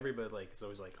everybody like is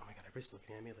always like, oh my god, everybody's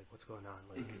looking at me, like what's going on,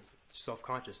 like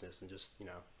self-consciousness and just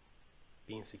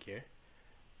being insecure.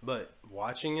 But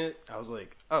watching it, I was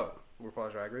like, oh,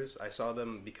 RuPaul's Drag Race. I saw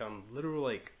them become literal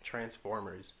like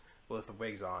transformers with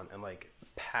wigs on and like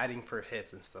padding for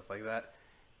hips and stuff like that,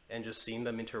 and just seeing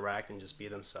them interact and just be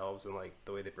themselves and like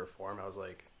the way they perform, I was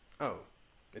like, oh,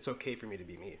 it's okay for me to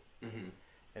be me.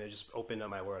 And it just opened up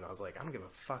my world, and I was like, I don't give a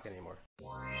fuck anymore.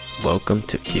 Welcome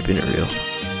to Keeping It Real.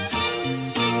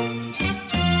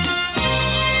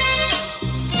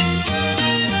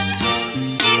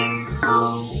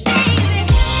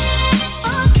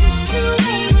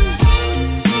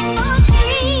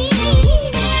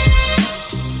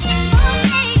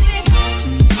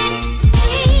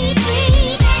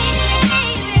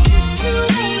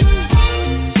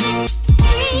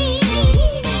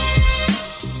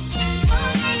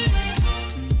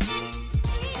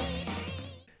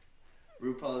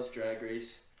 RuPaul's Drag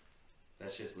Race,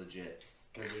 that's just legit.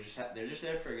 Because they're just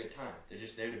there for a good time. They're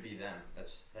just there to be them.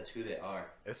 That's who they are.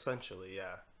 Essentially,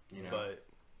 yeah. You know? But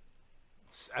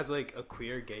as like a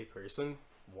queer gay person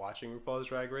watching RuPaul's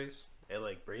Drag Race, it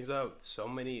like brings out so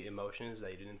many emotions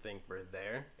that you didn't think were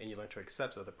there, and you learn to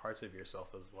accept other parts of yourself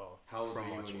as well. How old from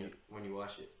were you watching when you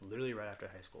watched it? Literally right after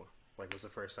high school. Like, was the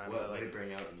first time. What did it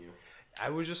bring out in you? I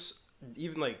was just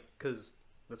even like, because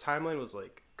the timeline was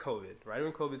like COVID. Right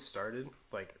when COVID started,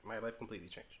 like my life completely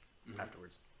changed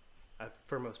afterwards.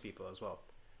 For most people as well.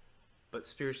 But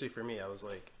spiritually for me, I was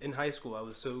like, in high school, I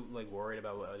was so like worried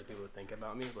about what other people would think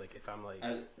about me. Like if I'm like,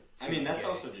 I mean, that's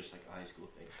also just like a high school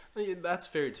thing. Yeah, that's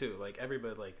fair too. Like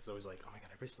everybody like is always like, oh my god,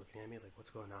 everybody's looking at me. Like what's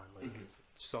going on? Like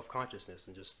self-consciousness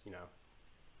and just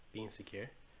being insecure.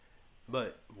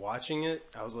 But watching it,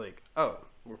 I was like, oh,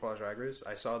 RuPaul's Drag Race.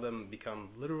 I saw them become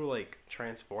literal like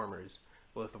transformers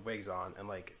with wigs on and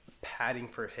like padding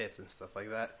for hips and stuff like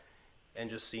that. And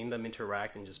just seeing them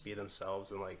interact and just be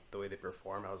themselves and like the way they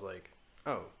perform, I was like,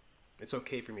 oh, it's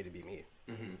okay for me to be me.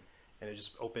 And it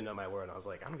just opened up my world, and I was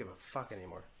like, I don't give a fuck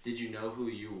anymore. Did you know who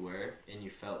you were and you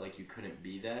felt like you couldn't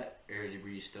be that? Or were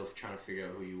you still trying to figure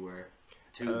out who you were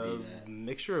to be that?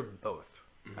 Mixture of both,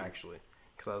 actually.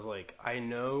 Because I was like, I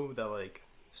know that like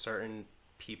certain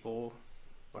people,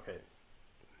 okay,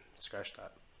 scratch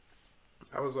that.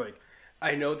 I was like,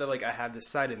 I know that like I have this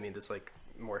side of me, this like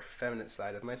more feminine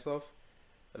side of myself,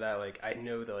 that like I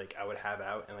know that like I would have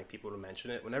out, and like people would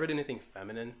mention it whenever I did anything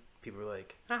feminine. People were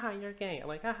like, haha, you're gay. I'm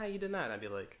like, haha, you did that. And I'd be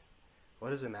like,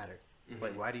 what does it matter?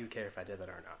 Like, why do you care if I did that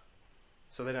or not?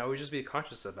 So then I would just be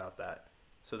conscious about that.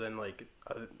 So then like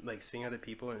seeing other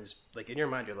people, and just like in your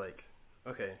mind you're like,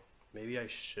 okay, maybe I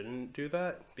shouldn't do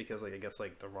that because like it gets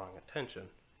like the wrong attention,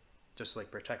 just to,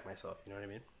 like protect myself, you know what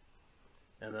I mean?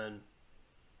 And then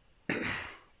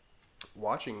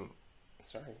watching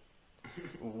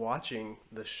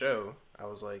the show, I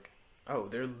was like, oh,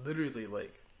 they're literally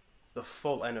like the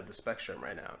full end of the spectrum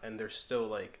right now, and they're still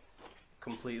like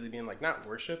completely being like not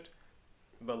worshipped,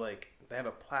 but like they have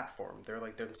a platform. They're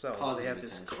like themselves. Positive they have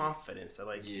this attention. confidence that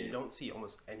like you don't see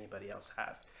almost anybody else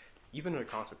have. You've been to a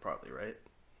concert probably, right?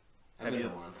 I've been to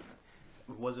one.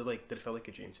 Was it like, did it feel like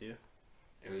a dream to you?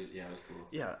 It was cool.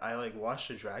 Yeah, I like watched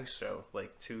a drag show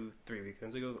like 2-3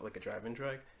 weekends ago, like a drive-in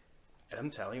drag, and I'm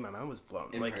telling you, my mind was blown.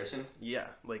 In like, person? Yeah,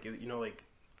 like like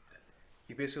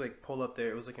you basically like pull up there.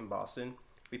 It was like in Boston.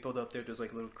 We pulled up there. There's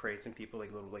like little crates and people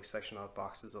like little like sectional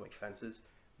boxes or like fences.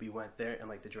 We went there, and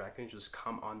like the drag queens just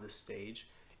come on the stage,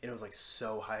 and it was like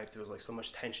so hyped. There was like so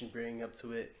much tension bringing up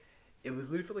to it. It was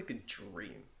literally like a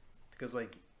dream, because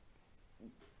like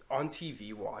on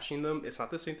TV watching them, it's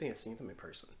not the same thing as seeing them in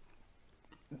person.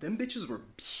 Them bitches were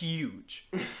huge.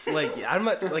 Like I'm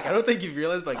not like, I don't think you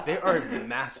realize, but like they are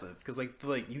massive. Because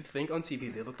like you think on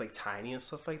TV they look like tiny and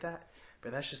stuff like that,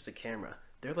 but that's just the camera.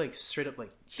 They're like straight up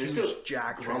like huge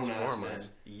jack transformers.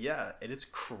 Yeah, and it's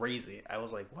crazy. I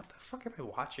was like, what the fuck am I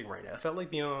watching right now? I felt like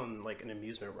being on like an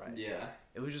amusement ride. Yeah.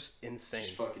 It was just insane.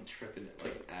 Just fucking tripping it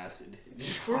like acid.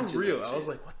 For real. I was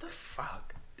like, what the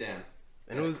fuck? Damn.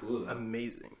 And it was cool,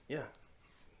 amazing. Yeah.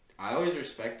 I always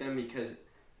respect them because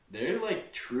they're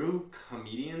like true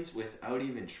comedians without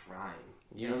even trying.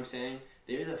 You know what I'm saying?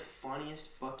 They're the funniest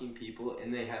fucking people,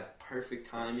 and they have perfect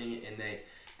timing, and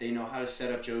they know how to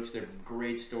set up jokes. They're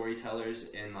great storytellers,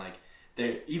 and like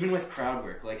they're even with crowd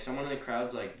work. Like someone in the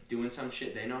crowd's like doing some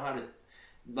shit, they know how to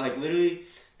like literally.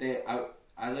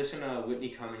 I listen to Whitney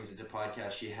Cummings. It's a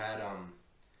podcast. She had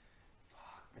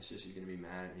my sister's gonna be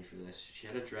mad at me for this. She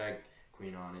had a drag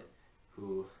queen on it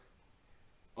who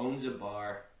owns a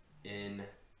bar in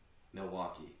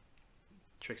Milwaukee.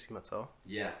 Trixie Mattel?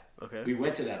 Yeah. Okay. We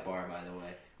went to that bar, by the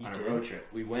way, on a road trip.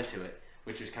 We went to it,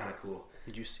 which was kind of cool.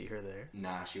 Did you see her there?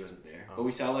 Nah, she wasn't there. Oh. But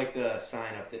we saw like the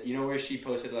sign up that, you know, where she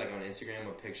posted like on Instagram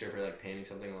a picture of her like painting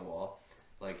something on the wall.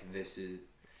 Like, this is,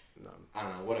 No. I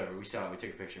don't know, whatever. We saw it. We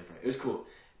took a picture in front of it. It was cool.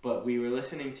 But we were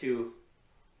listening to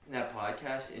that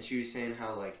podcast, and she was saying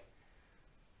how, like,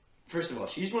 first of all,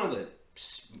 she's one of the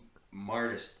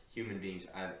smartest human beings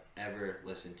I've ever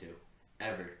listened to.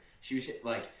 Ever. She was saying,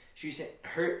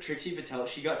 her, Trixie Mattel,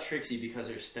 she got Trixie because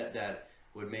her stepdad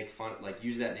would make fun, like,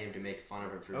 use that name to make fun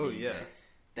of her for being gay.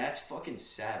 That's fucking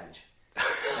savage.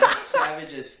 That's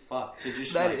savage as fuck to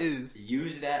just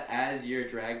use that as your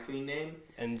drag queen name,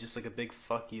 and just like a big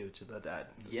fuck you to the dad.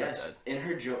 Yes, and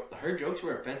her jokes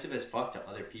were offensive as fuck to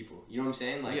other people. You know what I'm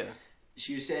saying? Like,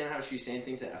 she was saying how she's saying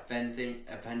things that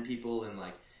offend people and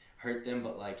like hurt them,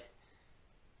 but like,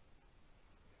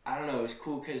 I don't know. It was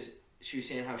cool because she was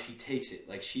saying how she takes it,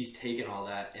 like she's taken all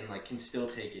that and like can still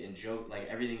take it and joke. Like,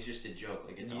 everything's just a joke.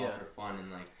 Like, it's all for fun,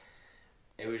 and like,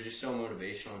 it was just so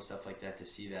motivational and stuff like that to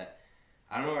see that.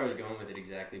 I don't know where I was going with it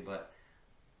exactly, but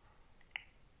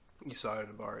you saw her at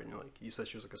a bar, and you said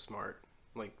she was like a smart,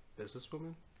 like,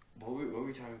 businesswoman. What were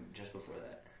we talking just before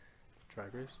that?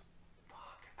 Drag Race.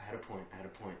 Fuck, I had a point.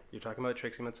 You're talking about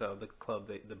Trixie Mattel, the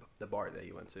club, the bar that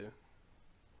you went to.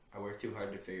 I worked too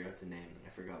hard to figure out the name, and I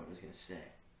forgot what I was gonna say.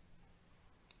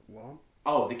 What?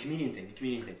 Oh, the comedian thing.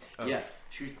 Oh. Yeah,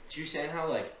 she was saying how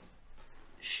like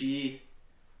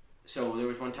so there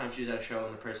was one time she was at a show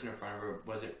and the person in front of her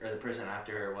the person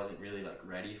after her wasn't really like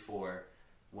ready for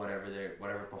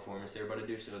whatever performance they were about to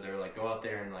do. So they were like, go out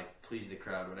there and like please the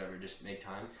crowd, whatever, just make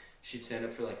time. She'd stand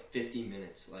up for like 50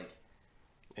 minutes, like,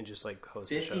 and just like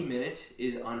host a show. 50 minutes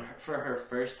is for her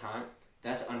first time.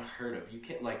 That's unheard of. You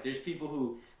can't, like, there's people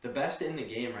who, the best in the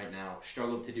game right now,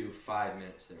 struggled to do 5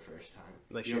 minutes their first time.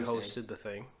 Like, she hosted the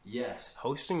thing? Yes.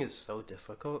 Hosting is so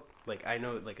difficult. Like, I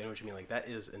know what you mean. Like, that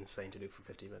is insane to do for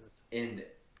 50 minutes. And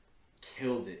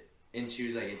killed it. And she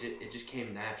was like, it just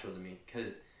came natural to me.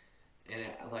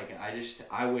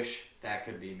 I wish that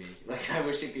could be me. Like, I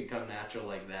wish it could come natural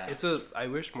like that. I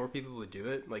wish more people would do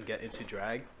it, like, get into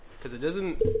drag. Because it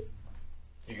doesn't...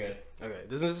 You're good. Okay, it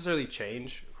doesn't necessarily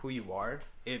change who you are.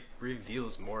 It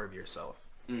reveals more of yourself.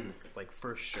 Like,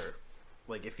 for sure.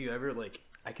 Like, if you ever, like,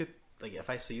 if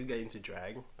I see you get into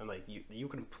drag, and, like, you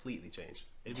completely change.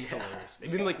 It'd be hilarious.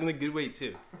 It'd be, like, in a good way,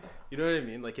 too. You know what I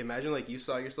mean? Like, imagine, like, you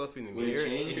saw yourself in the mirror.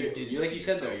 Like you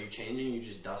said, though, are you changing? You're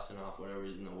just dusting off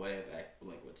whatever's in the way of,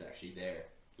 like, what's actually there,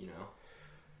 you know?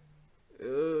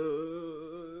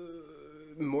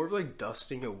 More of, like,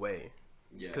 dusting away.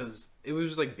 Yeah. Because it was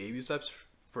just, like, baby steps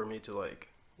for me to, like,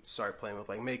 start playing with,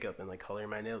 like, makeup and, like, coloring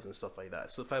my nails and stuff like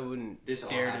that. So if I wouldn't This all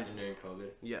happened during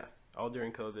COVID? Yeah. All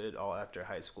during COVID, all after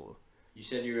high school. You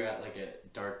said you were at, like, a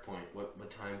dark point. What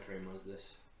time frame was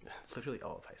this? Literally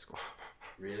all of high school.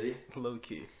 Really? Low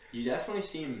key. You definitely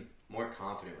seem more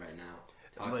confident right now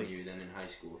talking to you than in high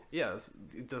school. Yeah,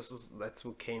 that's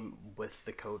what came with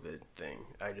the COVID thing.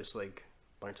 I just, like,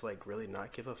 learned to, like, really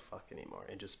not give a fuck anymore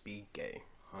and just be gay.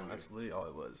 100. That's literally all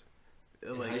it was.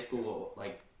 In high school,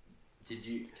 like, did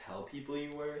you tell people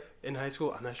you were? In high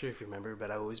school, I'm not sure if you remember,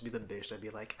 but I'd always be the bitch. I'd be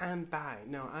like, I'm bi.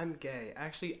 No, I'm gay.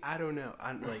 Actually, I don't know.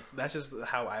 I'm like, that's just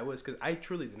how I was, because I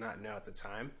truly did not know at the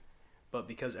time. But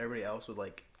because everybody else would,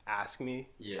 like, ask me,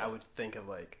 I would think of,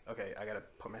 like, okay, I gotta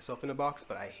put myself in a box,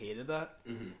 but I hated that.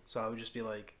 Mm-hmm. So I would just be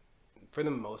like, for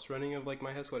the most running of, like,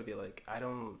 my high school, I'd be like, I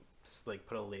don't, like,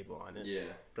 put a label on it. Yeah.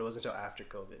 But it wasn't until after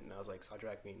COVID, and I was like, saw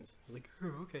drag queens. I was like,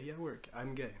 oh, okay, yeah, work.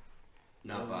 I'm gay.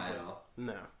 Not bi at all.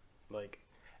 No. Like,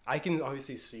 I can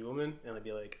obviously see a woman and I'd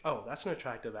be like, oh, that's an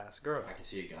attractive ass girl. I can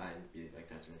see a guy and be like,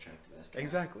 that's an attractive ass guy.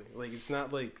 Exactly. Like, it's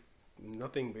not like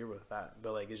nothing weird with that,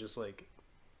 but like, it's just like,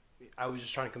 I was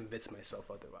just trying to convince myself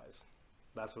otherwise.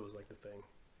 That's what was like the thing.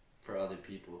 For other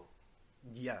people.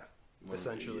 Yeah,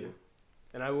 essentially.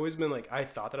 And I've always been like, I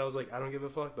thought that I was like, I don't give a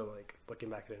fuck, but like,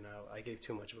 looking back at it now, I gave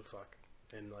too much of a fuck.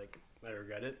 And like, I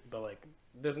regret it, but like,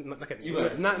 there's not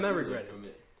regret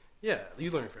it. Yeah, you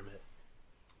learn from it.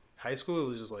 High school, it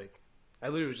was just like, I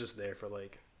literally was just there for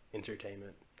like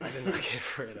entertainment. I did not care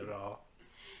for it at all.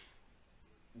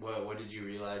 What did you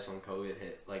realize when COVID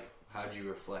hit? Like, how did you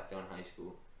reflect on high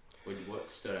school? What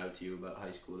stood out to you about high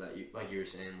school that you, like you were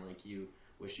saying, like you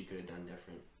wish you could have done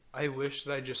different? I wish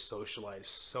that I just socialized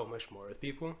so much more with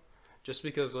people, just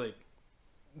because like,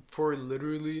 for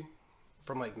literally,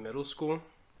 from like middle school,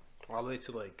 all the way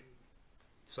to like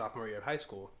sophomore year of high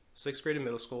school, 6th grade in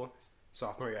middle school,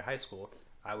 sophomore year of high school,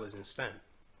 I was in STEM.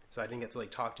 So I didn't get to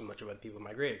like talk too much about the people in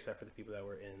my grade except for the people that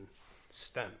were in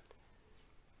STEM.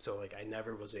 So like I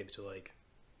never was able to like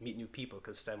meet new people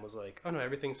because STEM was like, oh no,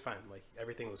 everything's fine. Like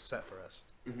everything was set for us.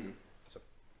 Mm-hmm. So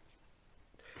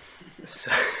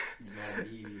So,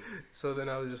 so then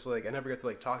I was just like, I never got to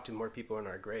like talk to more people in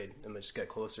our grade and like, just get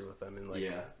closer with them and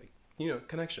like,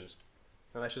 connections.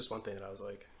 And that's just one thing that I was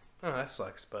like, oh, that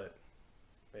sucks, but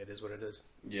it is what it is.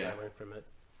 Yeah. I learned from it.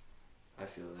 I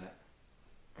feel that.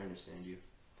 I understand you.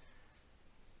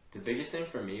 The biggest thing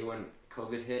for me when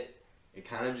COVID hit, it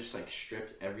kind of just like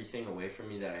stripped everything away from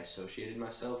me that I associated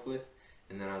myself with.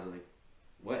 And then I was like,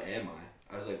 what am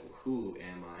I? I was like, who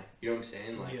am I? You know what I'm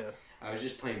saying? Like, yeah. I was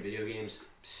just playing video games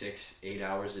 6-8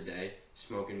 hours a day,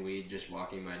 smoking weed, just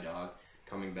walking my dog,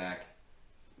 coming back,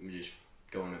 and just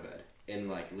going to bed. And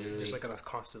like literally just like on a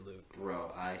constant loop.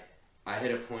 Bro, I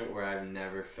hit a point where I've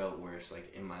never felt worse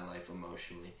like in my life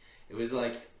emotionally. It was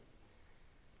like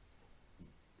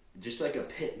just like a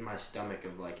pit in my stomach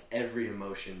of like every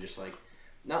emotion, just like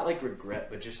not like regret,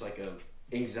 but just like a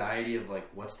anxiety of like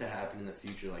what's to happen in the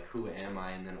future, like who am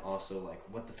I, and then also like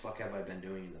what the fuck have I been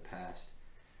doing in the past.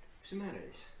 What's the matter?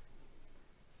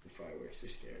 The fireworks, they're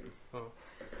scaring me. Oh.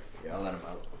 Yeah, I'll let them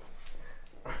out.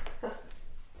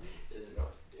 Doesn't know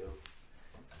what to do.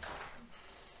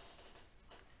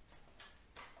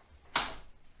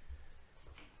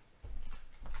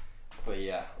 But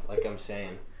yeah, like I'm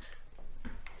saying,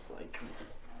 like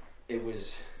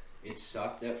it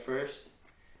sucked at first,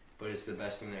 but it's the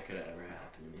best thing that could have ever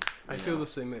happened to me. I feel the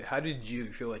same way. How did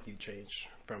you feel like you changed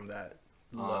from that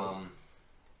low?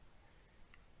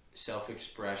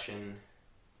 Self-expression.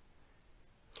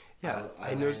 Yeah,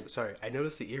 I noticed. Sorry, I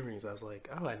noticed the earrings. I was like,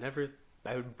 oh, I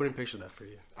wouldn't picture that for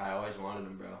you. I always wanted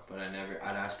them, bro, but I'd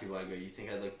ask people, I go, you think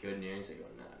I'd look good in earrings? They go,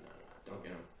 no, don't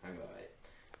get them. I go, alright.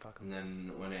 Fuck 'em. And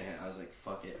then when it hit, I was like,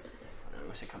 fuck it. I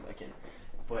must have come back in.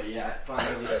 But yeah,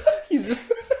 finally.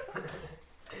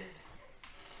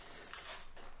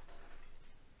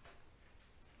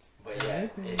 But yeah,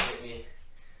 it hit me.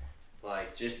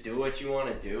 Like, just do what you want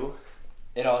to do.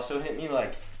 It also hit me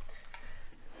like,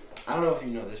 I don't know if you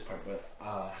know this part, but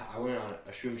I went on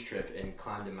a shrooms trip and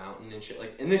climbed a mountain and shit.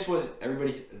 Like, and this was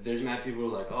everybody. There's mad people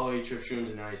who are like, oh, he tripped shrooms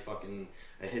and now he's fucking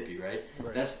a hippie, right?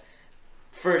 That's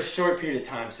for a short period of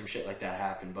time. Some shit like that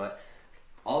happened, but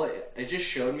it just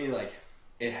showed me like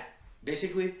it.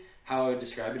 Basically, how I would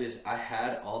describe it is I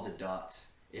had all the dots.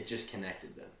 It just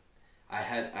connected them.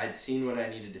 I'd seen what I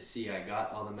needed to see. I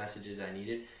got all the messages I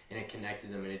needed, and it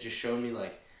connected them. And it just showed me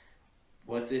like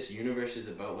what this universe is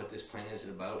about, what this planet is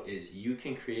about. Is you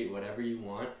can create whatever you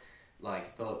want.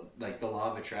 Like the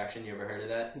law of attraction. You ever heard of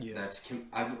that? Yeah.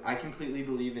 I completely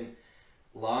believe in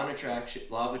law of attraction,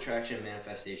 and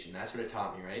manifestation. That's what it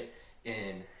taught me, right?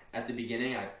 And at the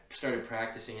beginning, I started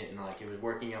practicing it, and like it was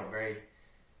working out very.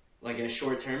 Like in a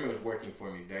short term, it was working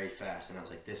for me very fast, and I was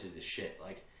like, "This is the shit!"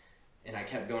 Like, and I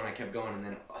kept going, and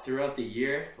then throughout the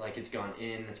year, like it's gone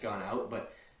in, it's gone out.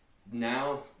 But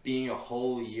now, being a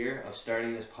whole year of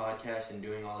starting this podcast and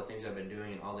doing all the things I've been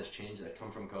doing and all this change that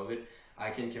come from COVID,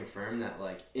 I can confirm that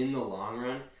like in the long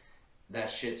run, that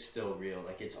shit's still real.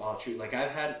 Like it's all true. Like I've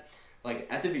had, like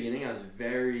at the beginning, I was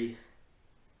very.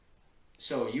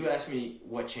 So you asked me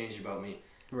what changed about me.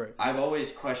 Right. I've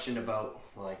always questioned about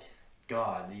like.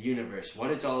 God, the universe,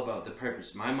 what it's all about, the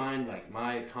purpose. My mind, like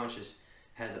my conscious,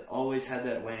 has always had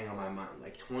that weighing on my mind,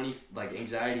 like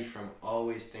anxiety from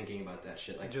always thinking about that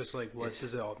shit. Like just like what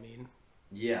does it all mean?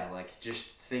 Yeah, like just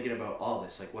thinking about all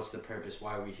this, like what's the purpose?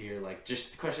 Why are we here? Like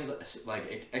just questions,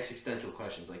 like existential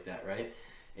questions like that, right?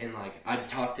 And like I'd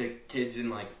talk to kids in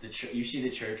like you see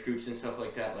the church groups and stuff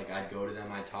like that. Like I'd go to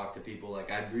them, I'd talk to people. Like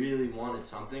I really wanted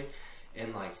something,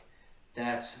 and like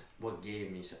that's what gave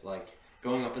me like.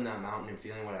 Going up in that mountain and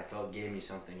feeling what I felt gave me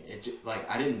something. It just, like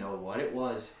I didn't know what it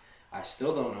was. I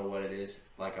still don't know what it is.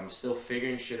 Like I'm still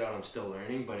figuring shit out. I'm still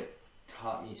learning, but it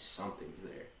taught me something's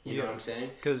there. You know what I'm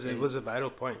saying? Because it was a vital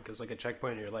point. Because like a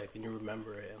checkpoint in your life, and you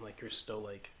remember it, and like you're still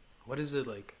like, what is it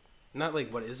like? Not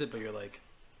like what is it, but you're like,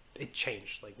 it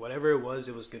changed. Like whatever it was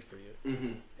good for you.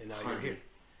 Mm-hmm. And now you're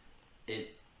here.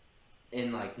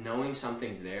 And like knowing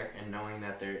something's there, and knowing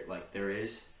that there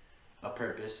is a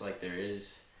purpose. Like there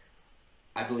is.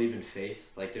 I believe in faith,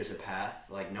 like there's a path,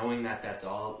 like knowing that that's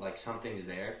all, like something's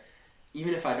there.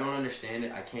 Even if I don't understand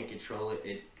it, I can't control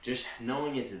it, just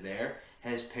knowing it's there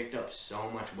has picked up so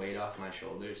much weight off my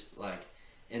shoulders, like,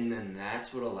 and then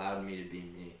that's what allowed me to be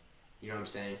me. You know what I'm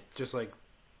saying? Just like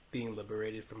being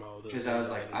liberated from all those. Because I was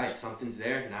like, alright, something's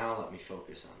there, now let me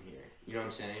focus on here. You know what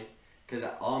I'm saying? Because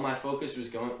all my focus was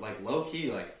going, like low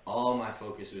key, like all my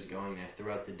focus was going there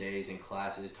throughout the days in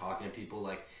classes, talking to people,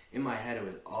 like, in my head it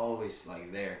was always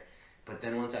like there. But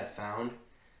then once I found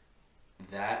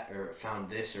that or found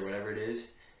this or whatever it is,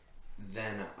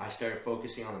 then I started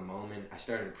focusing on the moment. I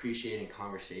started appreciating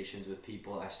conversations with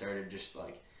people. I started just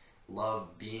like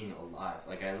love being alive.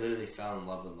 Like I literally fell in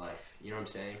love with life. You know what I'm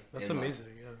saying? That's and, amazing.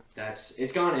 Like, yeah.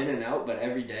 It's gone in and out, but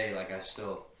every day, like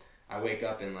I wake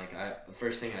up and like the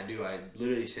first thing I do, I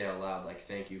literally say out loud like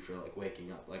thank you for like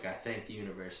waking up. Like I thank the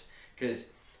universe, because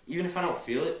even if I don't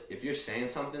feel it, if you're saying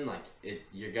something like it,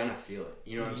 you're gonna feel it.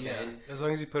 You know what I'm saying? As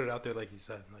long as you put it out there, like you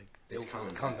said, like It's it'll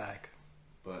coming come back.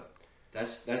 But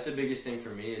that's the biggest thing for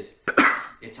me is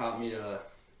it taught me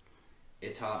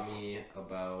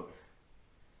about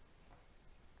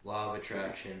law of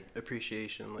attraction,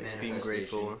 appreciation, like being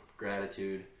grateful,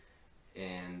 gratitude,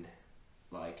 and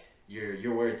like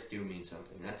your words do mean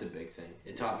something. That's a big thing.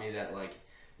 It taught me that like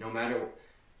no matter,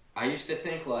 I used to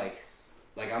think like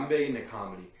I'm big into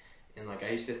comedy, and like I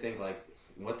used to think like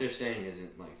what they're saying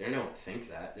isn't like they don't think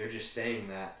that, they're just saying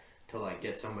that to like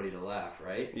get somebody to laugh,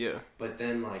 right? Yeah. But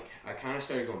then like I kind of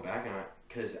started going back on it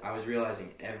because I was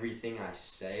realizing everything I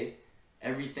say,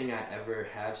 everything I ever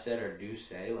have said or do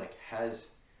say, like has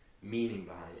meaning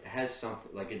behind it. It has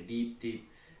something like a deep,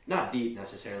 not deep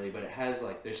necessarily, but it has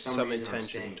like there's some reason I'm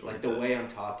saying it. Like the way I'm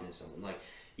talking to someone. Like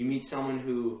you meet someone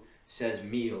who says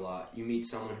me a lot. You meet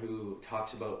someone who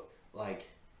talks about like,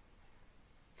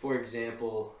 for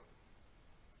example,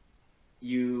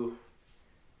 you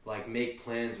like make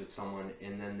plans with someone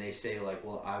and then they say like,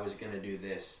 well, I was gonna do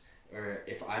this. Or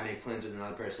if I make plans with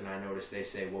another person, I notice they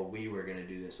say, well, we were gonna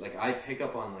do this. Like I pick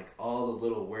up on like all the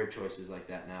little word choices like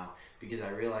that now because I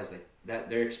realize like that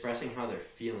they're expressing how they're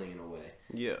feeling in a way.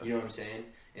 Yeah. You know what I'm saying?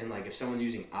 And like if someone's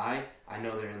using I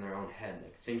know they're in their own head,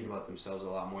 like thinking about themselves a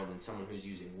lot more than someone who's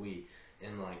using we.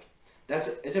 And like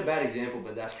it's a bad example,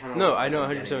 but that's kind of no. I know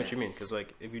 100% what you mean because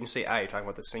like if you say I, you're talking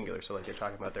about the singular, so like they're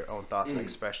talking about their own thoughts and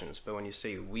expressions. But when you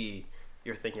say we,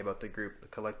 you're thinking about the group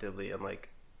collectively and like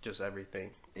just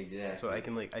everything. Exactly. So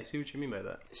I see what you mean by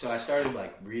that. So I started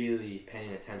like really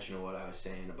paying attention to what I was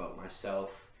saying about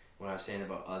myself, what I was saying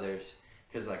about others,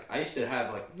 because like I used to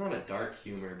have like not a dark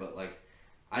humor, but like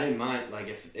I didn't mind like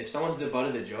if someone's the butt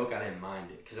of the joke, I didn't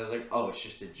mind it because I was like, oh, it's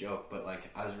just a joke. But like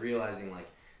I was realizing like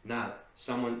not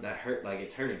someone that hurt, like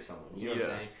it's hurting someone. You know what I'm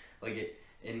saying? Like it.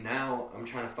 And now I'm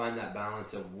trying to find that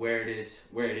balance of where it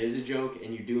is a joke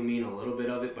and you do mean a little bit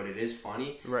of it, but it is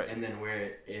funny, right? And then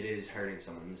where it is hurting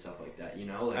someone and stuff like that, you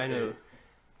know. Like I know.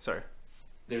 Sorry.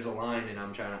 There's a line, and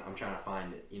I'm trying to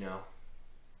find it, you know.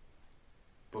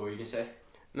 But what were you gonna say?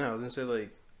 No, I was gonna say like,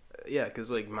 yeah,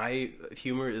 because like my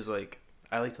humor is like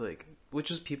I like to like, which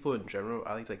is people in general.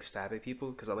 I like to like stab at people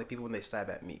because I like people when they stab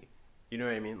at me. You know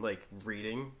what I mean? Like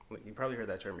reading, like you probably heard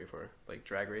that term before, like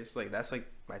Drag Race. Like that's like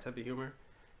my type of humor.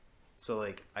 So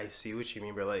like I see what you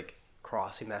mean, but like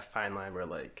crossing that fine line where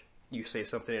like you say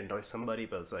something and annoy somebody,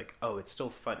 but it's like, oh, it's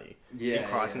still funny. Yeah. And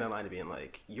crossing that line to being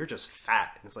like, you're just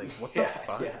fat. And it's like, what the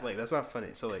fuck? Yeah. Like that's not funny.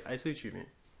 So like I see what you mean.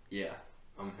 Yeah,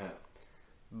 I'm hip.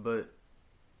 But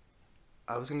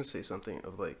I was gonna say something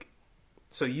of like,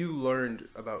 so you learned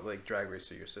about like Drag Race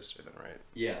through your sister then, right?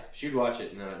 Yeah, she'd watch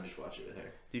it and then I'd just watch it with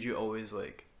her. Did you always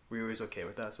like? Were you always okay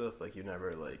with that stuff? Like you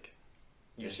never like.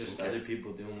 It's just other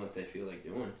people doing what they feel like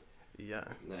doing. Yeah.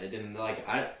 I didn't like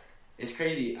it's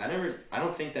crazy. I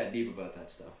don't think that deep about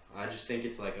that stuff. I just think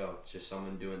it's like, oh, it's just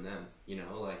someone doing them, you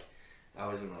know? Like I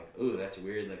wasn't like, ooh, that's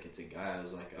weird, like it's a guy. I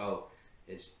was like, oh,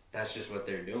 that's just what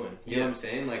they're doing. You know what I'm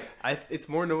saying? Like it's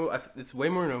more normal. It's way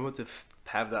more normal to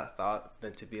have that thought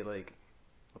than to be like,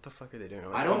 what the fuck are they doing?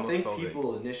 Like, I don't think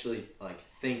people initially like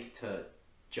think to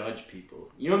judge people.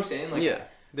 You know what I'm saying? Like yeah,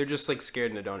 they're just like scared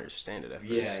and they don't understand it at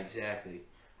first. Yeah, exactly.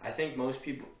 I think most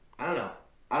people, I don't know.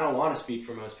 I don't want to speak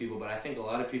for most people, but I think a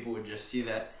lot of people would just see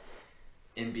that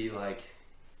and be like,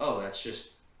 oh, that's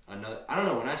just another. I don't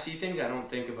know. When I see things, I don't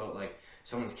think about like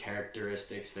someone's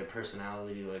characteristics, their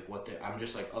personality, like what they. I'm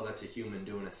just like, oh, that's a human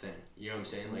doing a thing. You know what I'm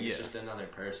saying? Like it's just another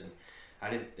person.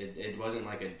 It wasn't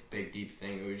like a big deep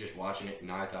thing. We were just watching it,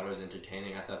 and I thought it was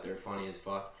entertaining. I thought they were funny as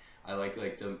fuck. I liked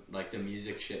the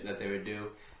music shit that they would do,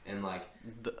 and like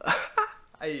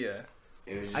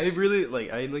I really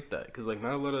like I like that because like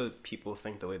not a lot of people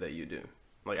think the way that you do.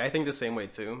 Like I think the same way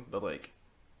too, but like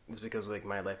it's because like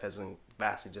my life has been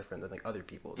vastly different than like other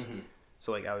people's. Mm-hmm.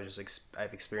 So like I was just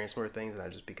I've experienced more things and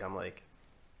I've just become like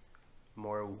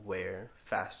more aware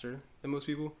faster than most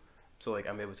people. So like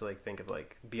I'm able to like think of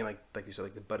like being like you said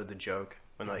like the butt of the joke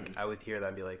when like I would hear that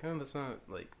and be like, oh, that's not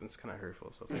like that's kind of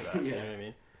hurtful, stuff like that. You know what I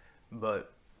mean?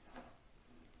 But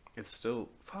it's still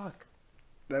fuck.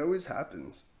 That always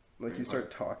happens. Like you start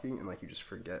talking and like you just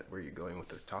forget where you're going with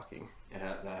the talking.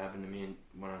 That happened to me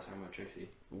when I was talking about Trixie.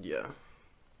 Yeah.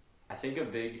 I think a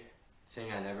big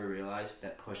thing I never realized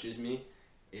that pushes me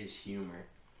is humor.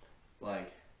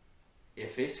 Like,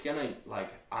 if it's gonna, like,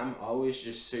 I'm always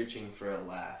just searching for a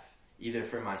laugh, either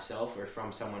for myself or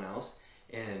from someone else.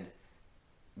 And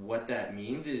what that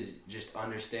means is just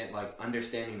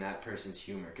understanding that person's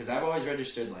humor. Because I've always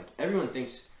registered, like, everyone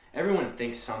thinks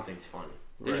something's funny.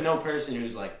 There's Right. no person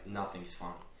who's like, nothing's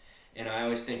funny. And I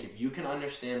always think if you can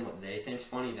understand what they think's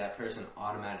funny, that person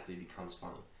automatically becomes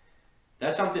funny.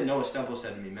 That's something Noah Stempel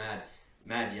said to me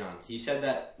mad young. He said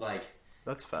that, like,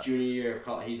 That's fast. junior year of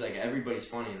college. He's like, everybody's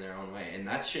funny in their own way. And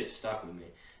that shit stuck with me.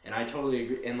 And I totally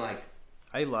agree. And, like,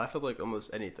 I laugh at like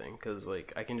almost anything because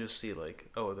like I can just see like,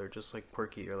 oh, they're just like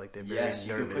quirky or like they're very yes,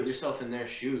 you nervous. can put yourself in their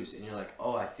shoes, and you're like,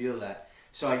 oh, I feel that.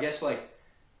 So I guess, like,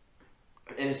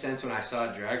 in a sense, when I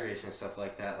saw Drag Race and stuff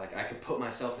like that, like, I could put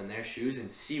myself in their shoes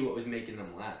and see what was making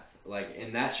them laugh. Like,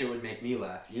 and that shit would make me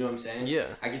laugh. You know what I'm saying? Yeah.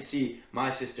 I could see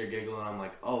my sister giggle, and I'm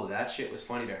like, oh, that shit was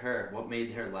funny to her. What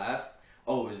made her laugh?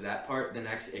 Oh, it was that part. The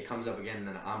next, it comes up again, and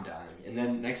then I'm dying. And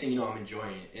then next thing you know, I'm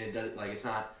enjoying it. And it doesn't, like, it's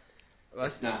not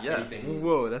not anything.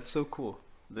 Whoa, that's so cool.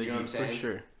 Like, You know what I'm for saying?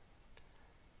 sure.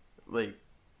 Like,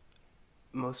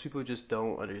 most people just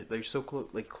don't they're so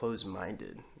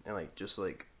closed-minded and like just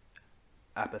like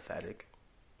apathetic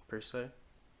per se.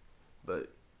 But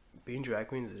being drag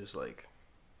queens is just like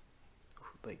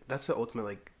that's the ultimate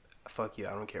like fuck you,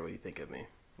 I don't care what you think of me.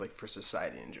 Like for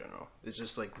society in general. It's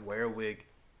just like wear a wig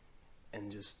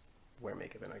and just wear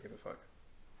makeup and I give a fuck.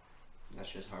 That's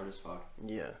just hard as fuck.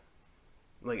 Yeah.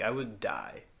 Like, I would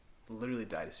die, literally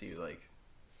die to see, like,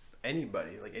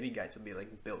 anybody, like, any guy to be,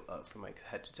 like, built up from, like,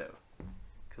 head to toe.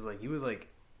 Because, like, you would, like,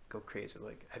 go crazy.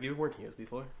 Like, have you ever worn heels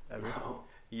before? Ever? No.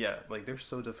 Yeah, like, they're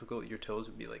so difficult. Your toes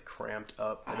would be, like, cramped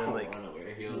up. And I then, don't like, want to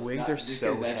wear heels. wigs Not- are just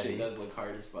so 'cause that heavy. shit does look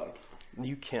hard as fuck.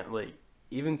 You can't, like,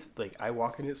 even, like, I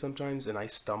walk in it sometimes and I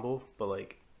stumble, but,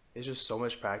 like, it's just so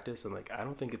much practice. And, like, I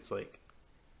don't think it's, like,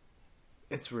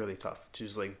 it's really tough to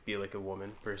just, like, be, like, a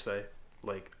woman, per se.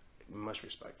 Like, much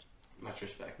respect. Much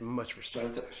respect. Much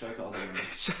respect. Shout out to all the women.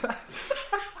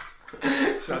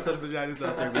 Shout out to the vaginas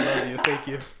out there. We love you. Thank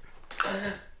you.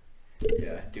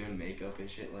 Yeah, doing makeup and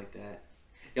shit like that.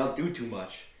 Y'all do too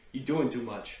much. You doing too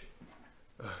much.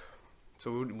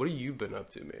 So what have you been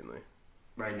up to mainly?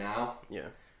 Right now? Yeah.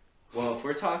 Well, if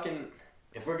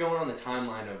we're going on the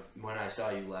timeline of when I saw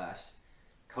you last,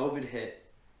 COVID hit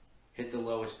the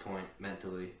lowest point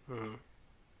mentally. Mm-hmm.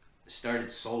 Started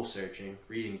soul searching,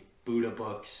 reading Buddha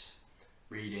books,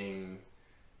 reading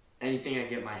anything I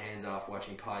get my hands off,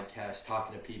 watching podcasts,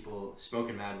 talking to people,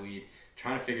 smoking mad weed,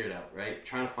 trying to figure it out, right?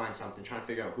 Trying to find something, trying to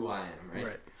figure out who I am,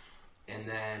 right? And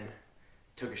then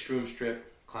took a shroom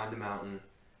trip, climbed a mountain,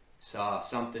 saw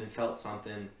something, felt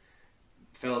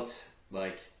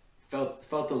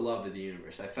the love of the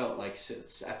universe. I felt like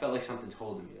something's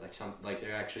holding me, like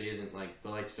there actually isn't, like the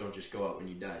lights don't just go out when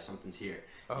you die. Something's here,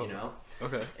 Oh. you know.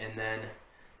 Okay. And then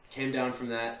came down from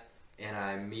that, and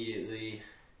I immediately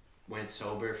went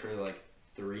sober for like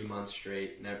 3 months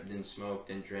straight. Never didn't smoke,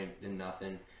 didn't drink, did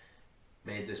nothing.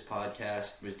 Made this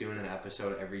podcast, was doing an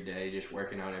episode every day, just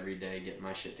working out every day, getting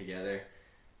my shit together,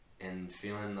 and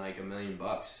feeling like $1 million.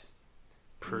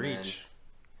 Preach.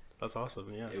 That's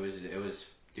awesome. Yeah. It was,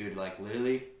 dude, like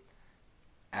literally,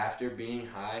 after being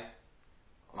high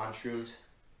on shrooms,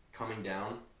 coming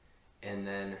down, and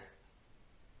then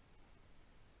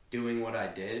doing what I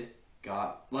did,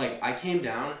 I came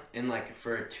down, and like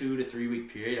for a 2 to 3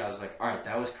 week period, I was like, all right,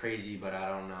 that was crazy, but I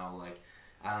don't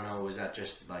know, was that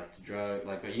just like the drug,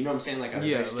 like, you know what I'm saying? Like I was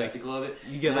very skeptical of it.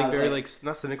 You get And I like was very like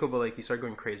not cynical, but like you start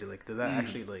going crazy. Like did that Mm.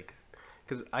 actually like?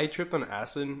 Because I tripped on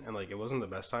acid and like it wasn't the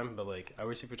best time, but like I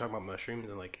always see people talking about mushrooms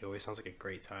and like it always sounds like a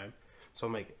great time. So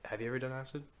I'm like, have you ever done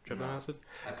acid? Tripped on No. acid?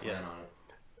 I plan Yeah. on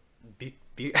it.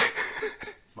 Be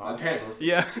My parents listen.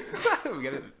 Yeah, we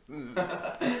get it.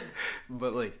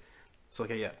 But like, so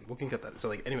okay, yeah, we can cut that. So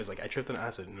like, anyways, like I tripped on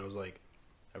acid and it was like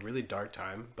a really dark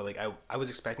time. But like I was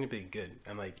expecting it to be good,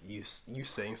 and like you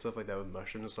saying stuff like that with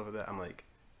mushrooms and stuff like that, I'm like,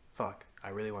 fuck, I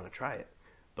really want to try it.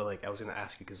 But like I was gonna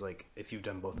ask you because like if you've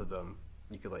done both of them,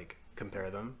 you could like compare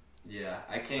them. Yeah,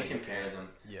 I can't Like, compare them.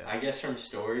 Yeah. I guess from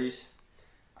stories,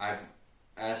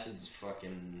 acid's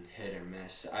fucking hit or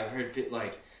miss. I've heard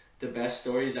like the best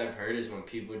stories I've heard is when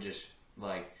people just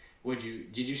like,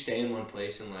 did you stay in one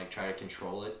place and like try to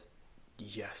control it?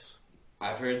 Yes.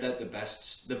 I've heard that the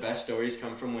best stories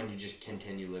come from when you just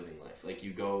continue living life. Like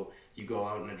you go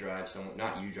out on a drive somewhere,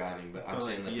 not you driving, but I'm Oh,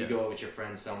 saying like yeah. you go out with your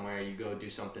friends somewhere, you go do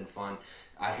something fun.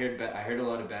 I heard a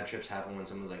lot of bad trips happen when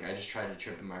someone's like, I just tried to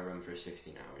trip in my room for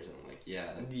 16 hours, and I'm like,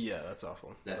 yeah, That's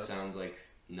awful. that sounds like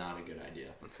not a good idea.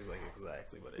 That's like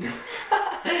exactly what it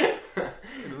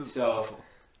is. It was So- awful.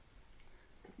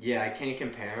 Yeah, I can't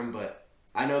compare them, but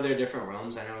I know they're different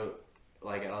realms. I know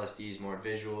like LSD is more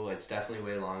visual. It's definitely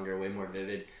way longer, way more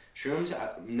vivid. Shrooms,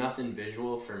 nothing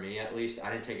visual for me at least. I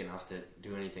didn't take enough to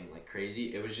do anything like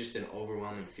crazy. It was just an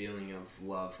overwhelming feeling of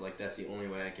love. Like that's the only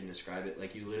way I can describe it.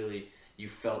 Like you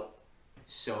felt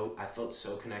so. I felt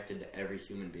so connected to every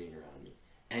human being around me.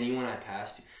 Anyone I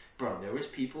passed, bro. There was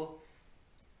people.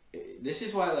 This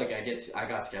is why like I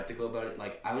got skeptical about it.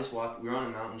 Like we were on a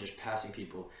mountain just passing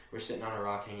people. We're sitting on a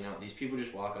rock hanging out. These people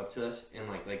just walk up to us and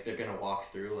like they're gonna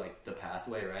walk through like the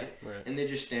pathway, right? And they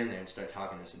just stand there and start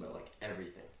talking to us about like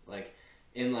everything. Like,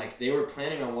 and like they were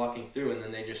planning on walking through, and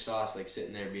then they just saw us like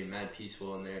sitting there being mad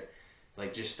peaceful, and they're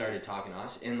like just started talking to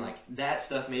us, and like that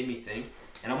stuff made me think.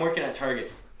 And I'm working at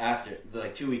Target after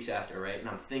like 2 weeks after, right? And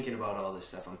I'm thinking about all this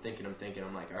stuff. I'm thinking.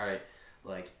 I'm like, all right,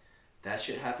 like that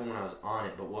shit happened when I was on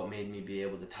it, but what made me be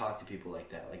able to talk to people like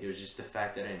that? Like it was just the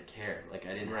fact that I didn't care. Like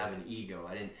I didn't have an ego.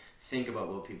 I didn't think about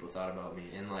what people thought about me,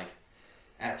 and like.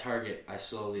 At Target, I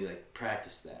slowly like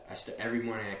practiced that. Every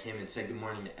morning I came in and said good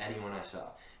morning to anyone I saw.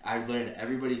 I learned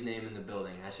everybody's name in the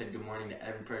building. I said good morning to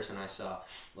every person I saw.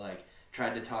 Like,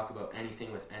 tried to talk about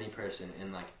anything with any person.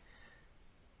 And, like,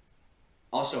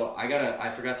 also, I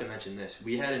forgot to mention this.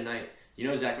 We had a night, you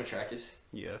know Zach Matrakis?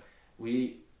 Yeah.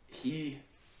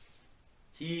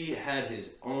 He had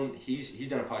his own, he's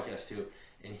done a podcast too.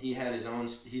 And he's had his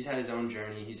own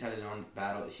journey. He's had his own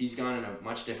battle. He's gone in a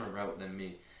much different route than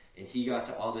me. And he got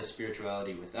to all this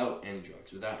spirituality without any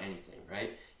drugs, without anything,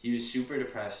 right? He was super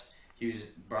depressed. He was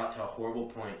brought to a horrible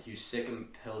point. He was sick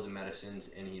of pills and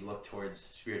medicines, and he looked towards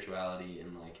spirituality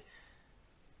and like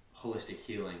holistic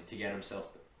healing to get himself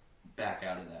back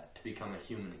out of that, to become a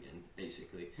human again,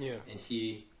 basically. Yeah.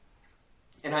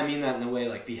 And I mean that in a way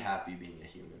like be happy being a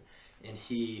human. And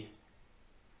he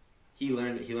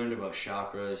learned about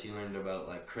chakras. He learned about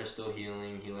like crystal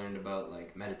healing. He learned about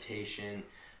like meditation,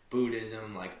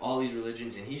 Buddhism, like all these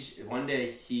religions. And one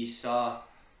day he saw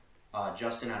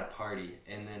Justin at a party,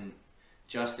 and then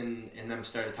Justin and them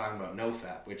started talking about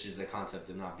NoFap, which is the concept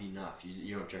of not being enough.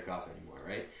 You don't jerk off anymore,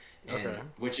 right? And, okay.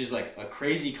 Which is like a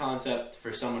crazy concept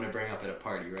for someone to bring up at a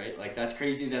party, right? Like that's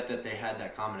crazy that they had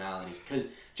that commonality, because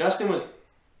Justin was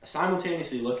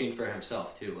simultaneously looking for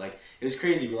himself too. Like it was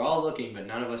crazy. We were all looking, but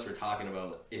none of us were talking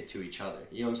about it to each other.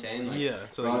 You know what I'm saying? Like, yeah.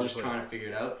 So we're all just trying to figure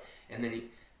it out. And then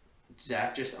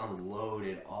Zach just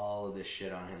unloaded all of this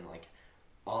shit on him, like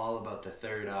all about the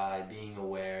third eye, being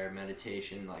aware,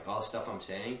 meditation, like all the stuff I'm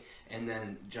saying. And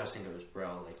then Justin goes,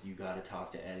 bro, like you got to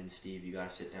talk to Ed and Steve. You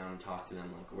got to sit down and talk to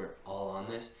them. Like we're all on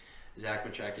this. Zach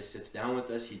Matrakis sits down with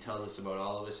us. He tells us about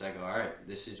all of us. I go, all right,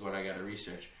 this is what I got to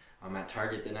research. I'm at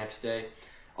Target the next day.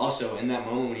 Also, in that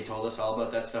moment when he told us all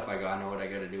about that stuff, I go, I know what I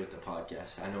got to do with the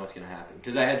podcast. I know what's going to happen.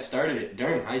 Because I had started it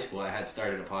during high school. I had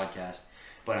started a podcast,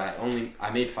 but I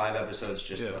made 5 episodes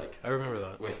just like. I remember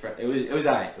that. It was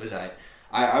alright.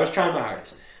 I was trying my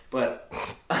hardest, but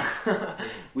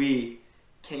we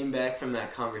came back from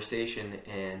that conversation,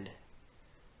 and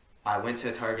I went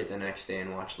to Target the next day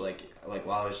and watched like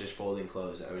while I was just folding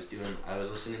clothes, I was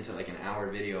listening to like an hour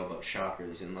video about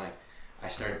chakras, and like I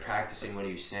started practicing what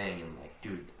he was saying, and like,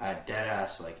 dude, I dead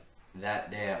ass like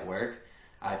that day at work,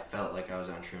 I felt like I was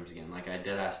on shrooms again. Like I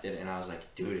dead ass did it, and I was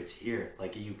like, dude, it's here.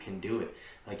 Like you can do it.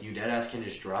 Like you dead ass can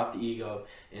just drop the ego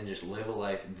and just live a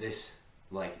life this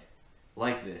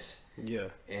like this. Yeah.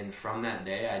 And from that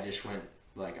day, I just went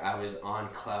like I was on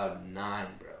cloud 9,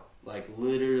 bro. Like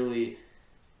literally.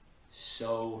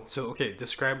 So okay,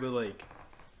 describe it. Like,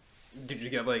 did you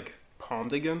get like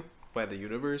palmed again by the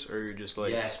universe, or you're just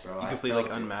like, yes, bro, you completely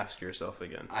like unmask yourself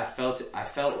again? I felt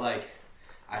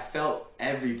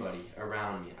everybody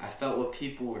around me. I felt what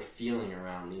people were feeling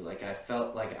around me. Like I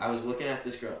felt like I was looking at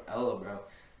this girl Ella, bro.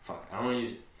 Fuck, I don't want to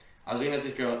use. I was looking at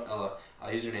this girl Ella.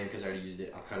 I'll use her name because I already used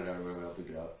it. I'll cut it out or whatever. I'll bleep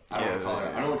it out. I don't want to call her.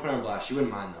 I don't want to put her on blast. She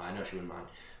wouldn't mind though. I know she wouldn't mind.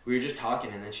 We were just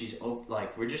talking, and then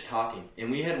we're just talking,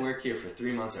 and we had worked here for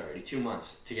 3 months already, 2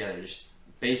 months together, just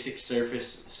basic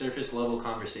surface level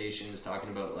conversations,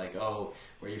 talking about like, oh,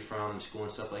 where you from, school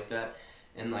and stuff like that.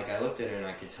 And like I looked at her and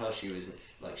I could tell she was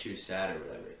sad or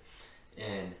whatever.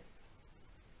 And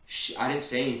I didn't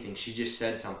say anything. She just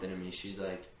said something to me. She's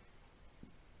like,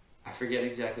 I forget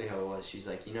exactly how it was. She's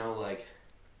like, you know, like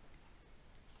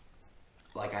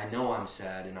I know I'm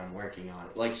sad and I'm working on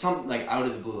it. Like something like out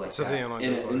of the blue, like something that.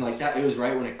 And like that, it was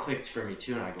right when it clicked for me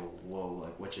too. And I go, whoa,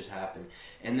 like what just happened?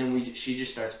 And then she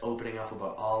just starts opening up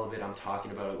about all of it. I'm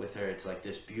talking about it with her. It's like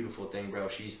this beautiful thing, bro.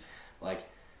 She's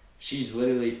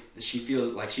literally, she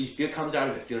feels like comes out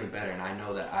of it feeling better. And I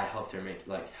know that I helped her make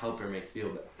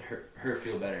her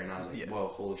feel better. And I was like, whoa,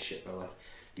 holy shit, bro. Like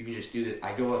you can just do this.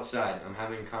 I go outside. I'm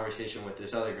having a conversation with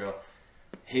this other girl,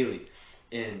 Haley,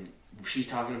 and she's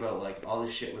talking about like all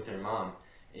this shit with her mom,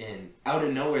 And out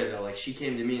of nowhere though, like she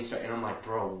came to me and I'm like,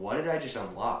 bro, what did I just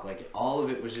unlock? Like all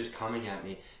of it was just coming at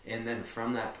me. And then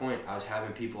from that point, I was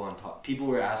having people people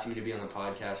were asking me to be on the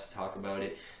podcast to talk about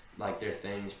it, like their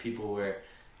things. People were,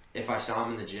 if I saw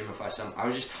them in the gym, I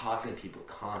was just talking to people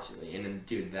constantly. And then,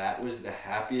 dude, that was the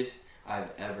happiest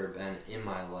I've ever been in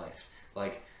my life.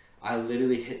 Like I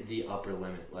literally hit the upper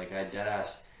limit. Like I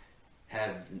deadass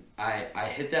I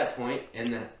hit that point,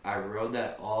 and then I rode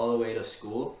that all the way to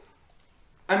school.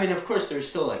 I mean, of course, there's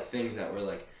still like things that were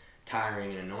like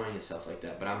tiring and annoying and stuff like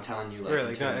that. But I'm telling you, like, right,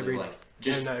 like not every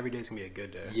not every day's gonna be a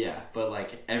good day. Yeah, but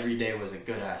like every day was a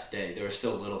good ass day. There were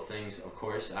still little things, of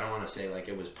course. I don't want to say like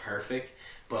it was perfect,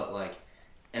 but like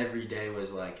every day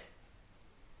was like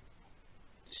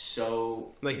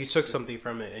so. Like you took something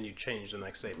from it and you changed the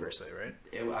next day per se, right?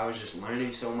 I was just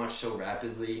learning so much so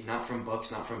rapidly, not from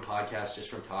books, not from podcasts, just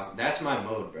from talking. That's my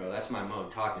mode, bro. That's my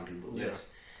mode, talking to people. This,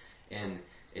 and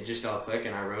it just all clicked,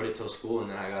 and I wrote it till school, and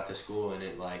then I got to school, and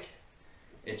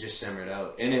it just simmered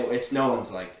out. And it's no one's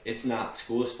like, it's not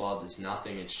school's fault, it's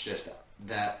nothing, it's just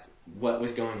that what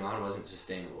was going on wasn't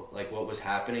sustainable. Like what was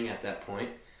happening at that point,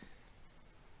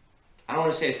 I don't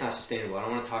want to say it's not sustainable, I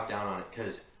don't want to talk down on it,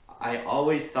 because I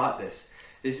always thought this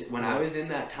when I was in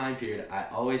that time period, I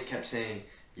always kept saying,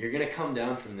 you're going to come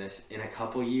down from this in a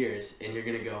couple years, and you're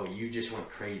going to go, you just went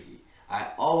crazy. I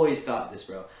always thought this,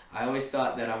 bro. I always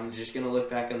thought that I'm just going to look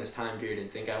back on this time period and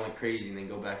think I went crazy and then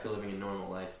go back to living a normal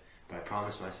life. But I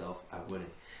promised myself I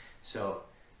wouldn't. So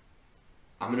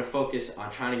I'm going to focus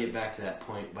on trying to get back to that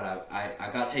point. But I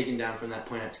got taken down from that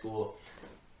point at school.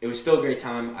 It was still a great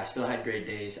time. I still had great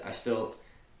days.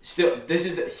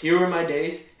 Here were my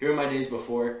days. Here were my days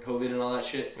before COVID and all that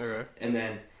shit. Okay. And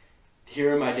then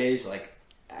here are my days like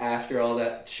after all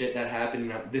that shit that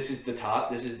happened. This is the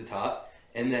top.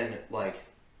 And then, like,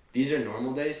 these are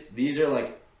normal days. These are,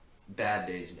 like, bad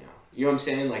days now. You know what I'm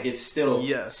saying? Like, it's still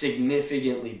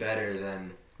significantly better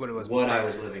than what I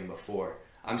was living before.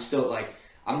 I'm still, like,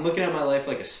 I'm looking at my life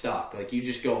like a stock. Like, you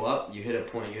just go up, you hit a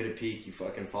point, you hit a peak, you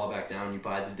fucking fall back down, you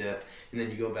buy the dip, and then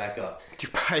you go back up.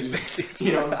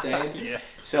 You know what I'm saying? Yeah.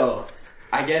 So,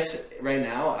 I guess right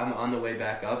now I'm on the way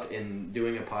back up, and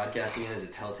doing a podcast again is a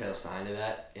telltale sign of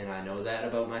that. And I know that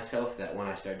about myself, that when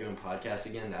I start doing podcasts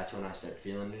again, that's when I start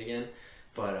feeling it again.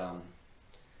 But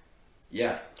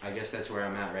yeah, I guess that's where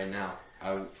I'm at right now.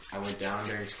 I went down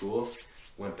during school,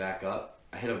 went back up.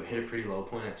 I hit a pretty low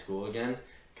point at school again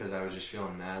because I was just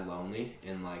feeling mad lonely,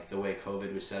 and like the way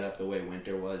COVID was set up, the way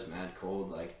winter was, mad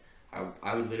cold. Like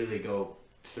I would literally go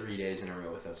 3 days in a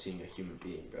row without seeing a human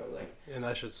being, bro. Like, and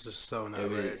that shit's just so not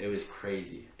right. It was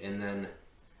crazy. And then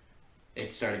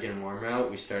it started getting warmer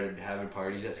out. We started having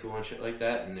parties at school and shit like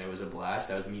that, and it was a blast.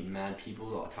 I was meeting mad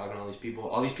people, talking to all these people.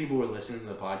 All these people were listening to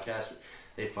the podcast.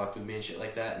 They fucked with me and shit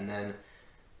like that. And then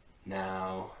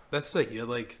now that's like, you had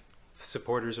like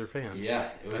supporters or fans. Yeah,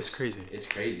 that's crazy. It's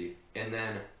crazy. And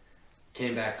then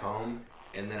came back home,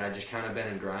 and then I just kind of been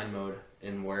in grind mode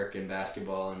in work and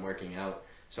basketball and working out.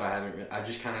 So I've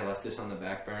just kind of left this on the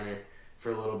back burner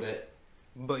for a little bit.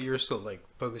 But you're still like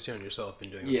focusing on yourself and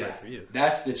doing what's right for you.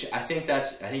 That's I think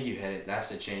you hit it. That's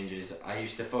the change. Is I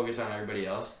used to focus on everybody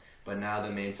else, but now the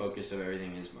main focus of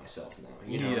everything is myself now.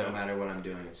 You know, no matter what I'm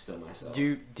doing, it's still myself.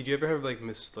 Did you ever have like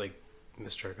Miss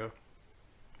Turco?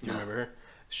 Do you remember her?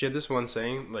 She had this one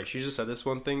saying, like, she just said this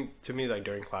one thing to me like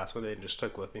during class one day and just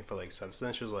stuck with me for like since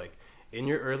then. She was like, in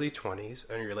your early 20s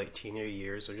and your like teenage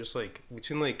years, or just like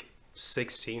between like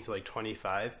 16 to like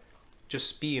 25,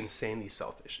 just be insanely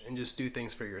selfish and just do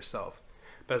things for yourself.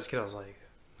 But as a kid, I was like,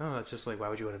 no, that's just like, why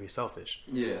would you want to be selfish?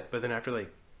 Yeah. But then after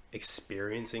like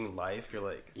experiencing life, you're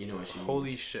like, you know what she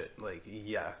holy means. Shit, like,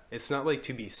 yeah, it's not like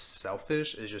to be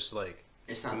selfish, it's just like,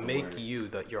 it's not make you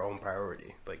your own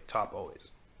priority, like top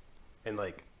always. And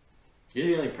like, you're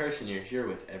the only person you're here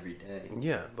with every day.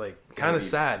 Yeah, like kind of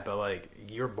sad, but like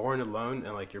you're born alone,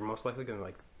 and like you're most likely gonna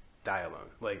like die alone.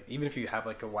 Like even if you have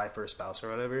like a wife or a spouse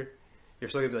or whatever, you're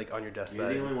still gonna be like on your deathbed.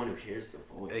 You're the only one who hears the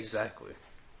voice. Exactly.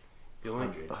 The only.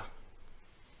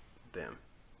 Damn.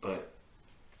 But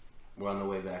we're on the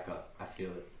way back up. I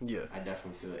feel it. Yeah. I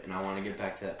definitely feel it, and I want to get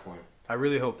back to that point. I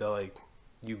really hope that like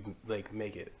you like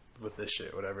make it with this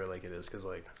shit, whatever like it is, because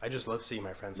like I just love seeing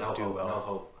my friends like do well. No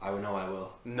hope. I know I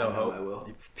will. No hope. I will.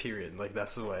 Period. Like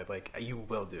that's the way. Like you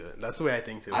will do it. That's the way I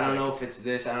think too. I don't know if it's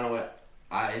this. I don't know what.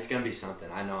 It's gonna be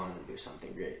something. I know I'm gonna do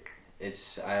something great.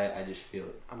 It's. I just feel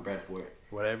it. I'm bred for it.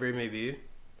 Whatever it may be,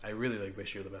 I really like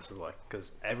wish you the best of luck,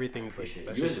 because everything's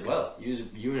like. You as well. You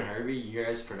and Herbie, you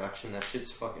guys' production. That shit's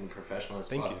fucking professional as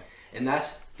fuck. Thank you. And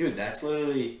that's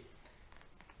literally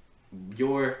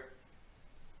your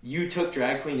you took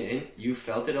drag queen in, you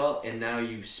felt it all, and now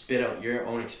you spit out your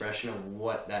own expression of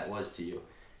what that was to you,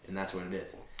 and that's what it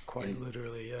is. Quite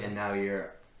literally, yeah. And now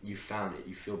you found it.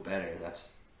 You feel better. That's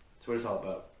what it's all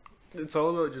about. It's all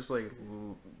about just like,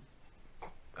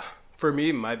 for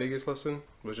me, my biggest lesson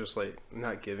was just like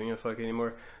not giving a fuck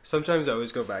anymore. Sometimes I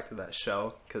always go back to that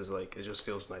shell because like it just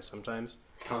feels nice sometimes.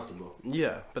 Comfortable.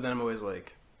 Yeah, but then I'm always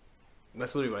like,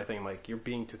 that's literally what I think. I'm like, you're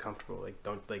being too comfortable. Like,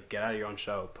 don't like get out of your own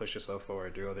shell, push yourself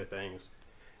forward, do other things.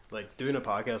 Like doing a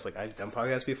podcast, like I've done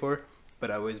podcasts before, but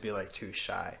I always be like too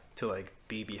shy to like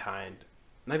be behind,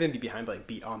 not even be behind, but like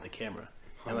be on the camera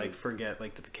and like forget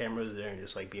like that the camera is there and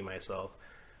just like be myself.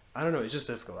 I don't know. It's just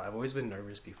difficult. I've always been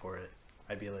nervous before it.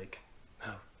 I'd be like,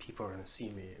 oh, people are gonna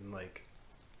see me and like,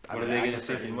 What are they gonna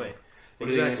say? What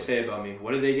are they gonna say about me?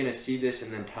 What are they gonna see this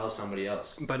and then tell somebody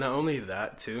else? But not only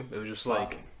that too. It was just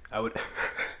like I would.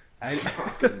 I'd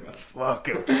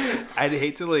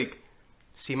hate to like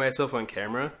see myself on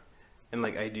camera and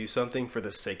like I do something for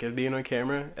the sake of being on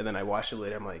camera and then I watch it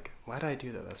later. I'm like, why did I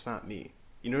do that? That's not me.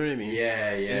 You know what I mean? Yeah.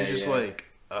 And it's just like,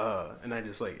 and I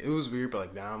just like, it was weird, but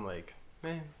like now I'm like,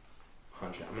 man.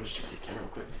 I'm gonna just check the camera real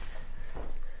quick.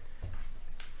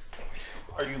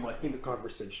 Are you liking the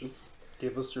conversations?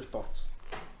 Give us your thoughts.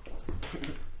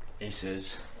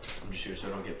 Aces. I'm just here so I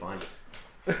don't get fined.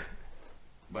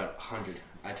 But 100.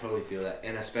 I totally feel that.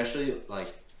 And especially,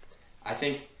 like, I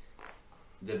think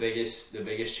the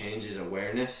biggest change is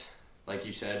awareness. Like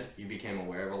you said, you became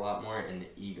aware of a lot more and the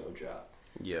ego drop.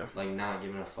 Yeah. Like, not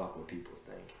giving a fuck what people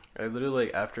think. I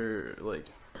literally, like,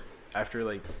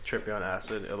 after tripping on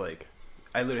acid,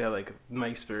 I literally had, like, my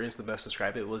experience, the best to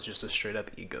describe it was just a straight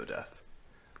up ego death.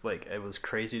 Like, it was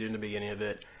crazy during the beginning of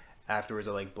it. Afterwards,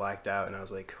 I like blacked out and I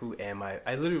was like, who am I?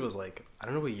 I literally was like, I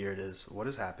don't know what year it is. What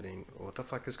is happening? What the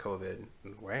fuck is COVID?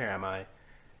 Where am I?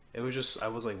 It was just, I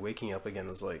was like waking up again. It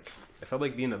was like, I felt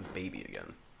like being a baby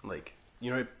again. Like,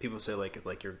 you know what people say,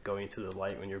 like you're going to the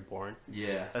light when you're born?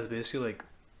 Yeah. That's basically like,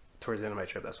 towards the end of my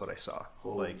trip, that's what I saw.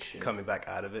 Holy like, shit. Coming back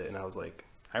out of it. And I was like,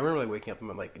 I remember like waking up in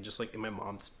my, like, just like in my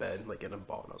mom's bed, like in a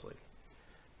ball. And I was like,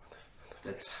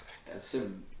 That's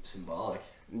symbolic.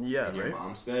 yeah, in your right?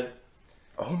 mom's bed.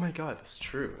 Oh my god, that's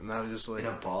true. And I was just like, In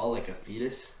a ball like a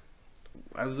fetus.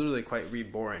 I was literally quite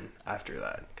reborn after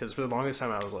that. Because for the longest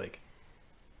time, I was like,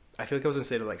 I feel like I was in a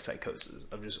state of like psychosis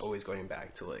of just always going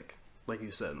back to like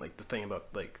you said, like the thing about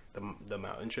like the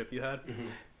mountain trip you had. Mm-hmm.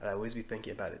 I'd always be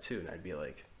thinking about it too, and I'd be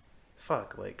like,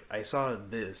 fuck, like I saw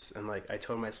this and like I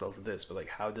told myself this, but like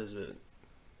how does it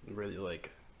really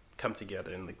like come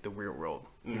together in like the real world,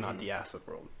 not the acid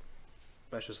world?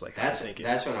 That's just like that's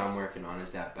what I'm working on,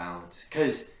 is that balance.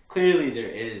 Because clearly there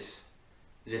is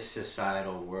this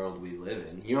societal world we live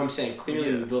in. You know what I'm saying?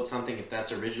 Clearly we built something if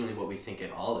that's originally what we think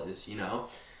it all is, you know?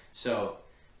 So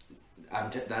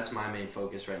that's my main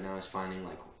focus right now, is finding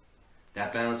like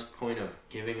that balance point of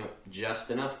giving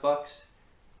just enough fucks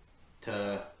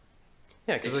to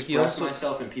express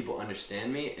myself and people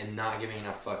understand me, and not giving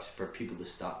enough fucks for people to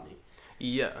stop me.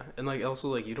 Yeah, and like also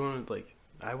like you don't want to like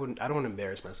I don't want to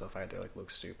embarrass myself either, like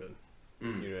look stupid.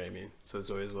 You know what I mean? So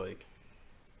it's always like,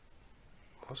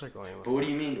 what's I going with? But what do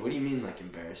you mean? What do you mean like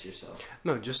embarrass yourself?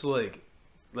 No, just like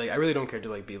I really don't care to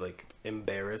like be like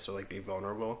embarrassed or like be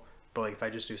vulnerable. But like if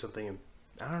I just do something,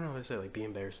 I don't know what to say, like be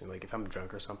embarrassing. Like if I'm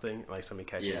drunk or something, like somebody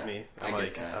catches me, I'm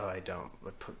like, oh, I don't.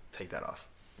 Like, take that off.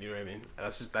 You know what I mean?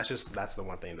 That's the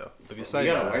one thing though. But besides,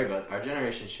 you gotta worry about our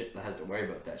generation. Shit that has to worry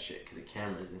about that shit because the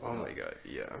cameras and stuff. Oh my god,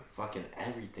 yeah. Fucking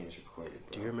everything's recorded,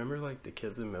 bro. Do you remember like the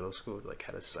kids in middle school like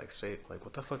had a sex tape? Like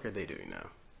what the fuck are they doing now?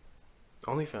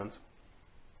 OnlyFans.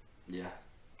 Yeah.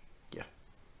 Yeah.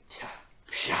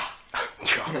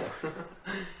 Yeah.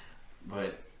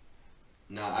 But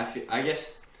no, I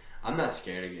guess I'm not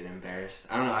scared to get embarrassed.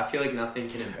 I don't know. I feel like nothing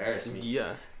can embarrass me.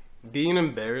 Yeah. Being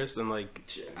embarrassed and like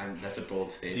that's a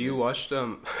bold statement. Do you watch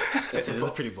That's it is a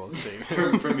pretty bold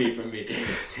statement. for me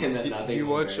saying that nothing. Do you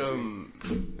watch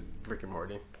Rick and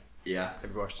Morty? Yeah. Have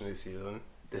you watched the new season?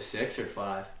 The 6 or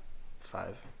 5?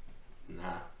 5.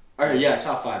 Nah. Or yeah, I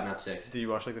saw 5, not 6. Did you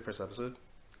watch like the first episode?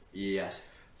 Yes.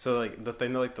 So like the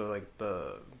thing that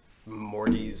the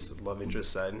Morty's love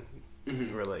interest said,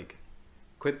 were like,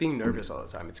 quit being nervous all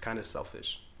the time. It's kind of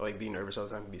selfish. Like being nervous all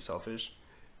the time can be selfish.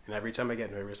 And every time I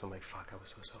get nervous, I'm like, fuck, I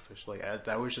was so selfish. Like,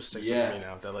 that was just sticks with me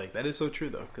now. That, like, that is so true,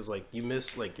 though. Because, like, you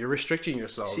miss, like, you're restricting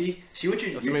yourself. See what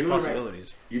you're so many doing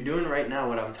possibilities. Right, you're doing right now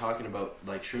what I'm talking about,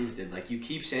 like Shrooms did. Like, you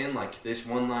keep saying, like, this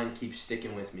one line keeps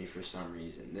sticking with me for some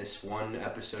reason. This one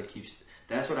episode keeps...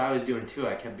 That's what I was doing, too.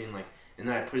 I kept being like... And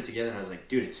then I put it together, and I was like,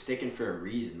 dude, it's sticking for a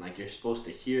reason. Like, you're supposed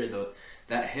to hear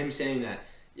him saying that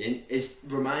It's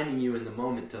reminding you in the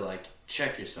moment to like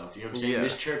check yourself. You know what I'm saying? Yeah.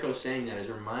 Miss Churko saying that is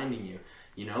reminding you.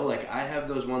 You know, like I have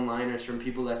those one-liners from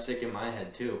people that stick in my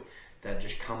head too, that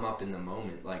just come up in the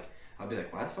moment. Like I'll be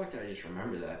like, why the fuck did I just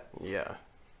remember that? Yeah.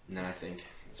 And then I think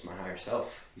it's my higher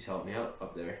self. He's helped me out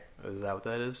up there. Is that what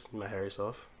that is? My higher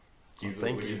self? What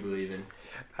do you believe in?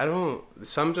 I don't.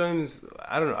 Sometimes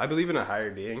I don't know. I believe in a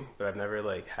higher being, but I've never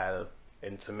like had an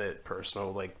intimate,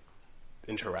 personal like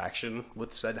interaction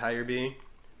with said higher being.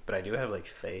 But I do have like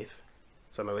faith,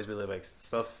 so I'm always believe like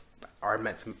stuff are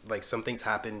meant to like some things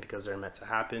happen because they're meant to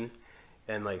happen,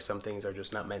 and like some things are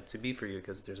just not meant to be for you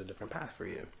because there's a different path for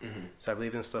you. Mm-hmm. So I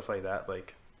believe in stuff like that.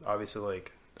 Like obviously,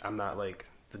 like I'm not like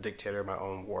the dictator of my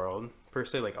own world per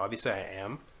se. Like obviously I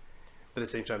am. But at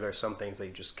the same time, there are some things that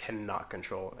you just cannot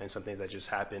control, and some things that just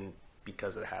happen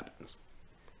because it happens.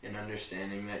 And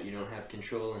understanding that you don't have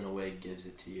control in a way gives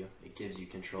it to you. It gives you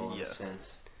control in a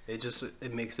sense.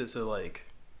 It makes it so like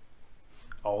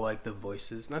all like the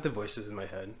voices, not the voices in my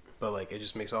head, but like it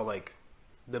just makes all like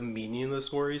the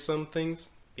meaningless worrisome things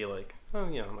be like, oh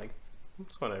yeah, I'm like,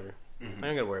 it's whatever. Mm-hmm. I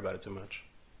don't gotta worry about it too much.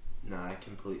 No, I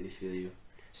completely feel you.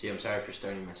 See, I'm sorry for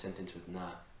starting my sentence with nah.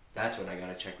 That's what I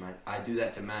gotta check I do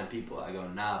that to mad people. I go,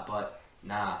 nah, but,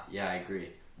 nah, yeah, I agree.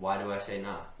 Why do I say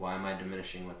nah? Why am I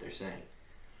diminishing what they're saying?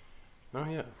 Oh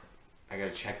yeah. I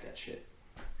gotta check that shit.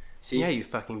 See? Yeah, you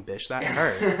fucking bitch, that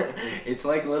hurt. It's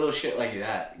like little shit like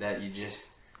that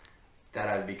that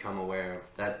I've become aware of.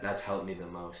 That's helped me the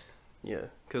most. Yeah,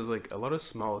 because like a lot of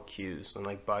small cues and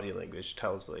like body language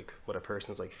tells like what a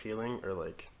person's like feeling or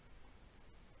like,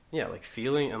 yeah, like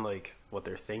feeling and like what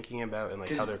they're thinking about and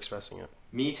like how they're expressing it.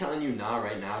 Me telling you nah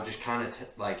right now just kind of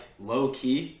like low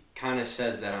key kind of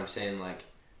says that I'm saying like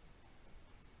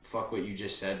fuck what you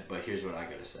just said, but here's what I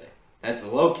gotta say. That's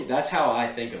low key. That's how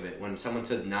I think of it. When someone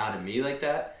says nah to me like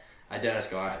that, I deadass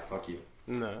go, alright, fuck you.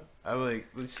 No, I like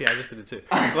see. I just did it too.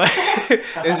 Like,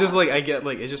 it's just like I get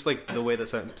like it's just like the way that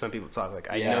some people talk.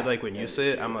 Like I know like when you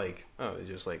say it, I'm like, oh, it's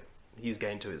just like he's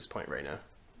getting to his point right now.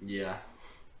 Yeah.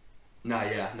 Nah.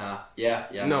 Yeah.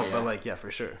 No, but like yeah,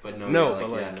 for sure. But no, but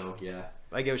like yeah, no, yeah.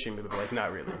 I get what you mean, but like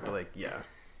not really. But like yeah.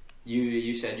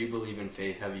 You said you believe in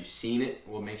faith. Have you seen it?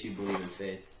 What makes you believe in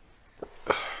faith?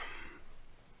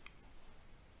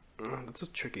 That's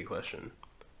a tricky question.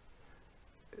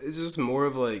 It's just more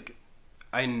of like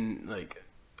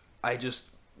I just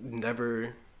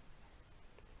never,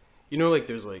 you know, like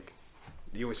there's like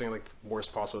you always think like the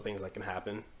worst possible things that can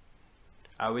happen.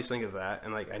 I always think of that,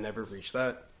 and like I never reached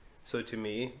that. So to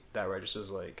me, that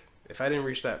registers like if I didn't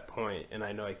reach that point, and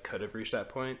I know I could have reached that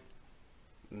point.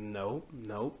 Nope,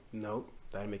 that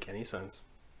didn't make any sense.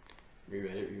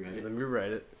 Rewrite it. Let me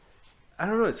rewrite it. I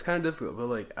don't know, it's kind of difficult, but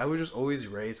like I was just always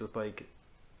raised with like,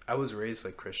 I was raised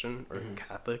like Christian or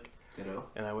Catholic,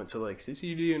 and I went to like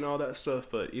CCD and all that stuff.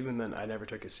 But even then, I never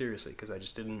took it seriously because I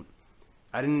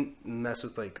didn't mess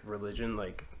with like religion,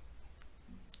 like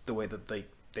the way that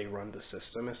they run the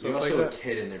system and stuff like that. You're also a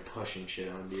kid and they're pushing shit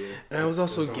on you. And I was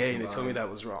also gay, and they told me that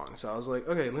was wrong. So I was like,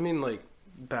 okay, let me like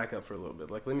back up for a little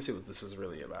bit. Like, let me see what this is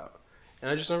really about.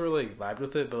 And I just never like vibed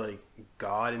with it, but like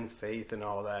God and faith and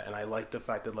all that. And I like the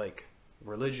fact that like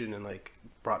religion and like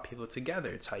brought people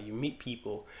together. It's how you meet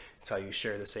people. It's how you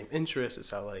share the same interests.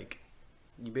 It's how like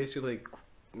you basically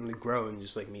like grow and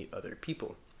just like meet other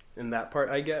people. And that part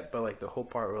I get, but like the whole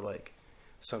part where like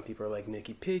some people are like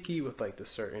nitty picky with like the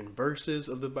certain verses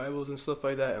of the Bibles and stuff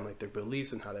like that, and like their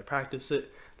beliefs and how they practice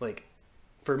it. Like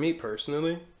for me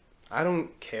personally, I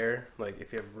don't care like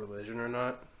if you have religion or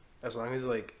not, as long as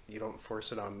like you don't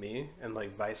force it on me, and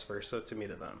like vice versa to me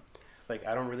to them. Like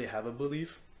I don't really have a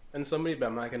belief in somebody, but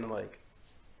I'm not gonna like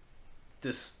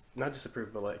not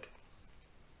disapprove, but like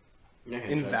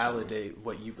invalidate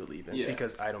what you believe in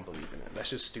because I don't believe in it. That's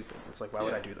just stupid. It's like why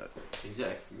would I do that?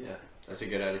 Exactly. Yeah, that's a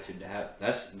good attitude to have.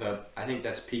 I think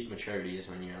that's peak maturity is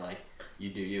when you're like you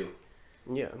do you.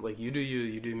 Yeah, like you do you,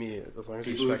 you do me. As long as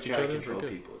we people respect each try other, to control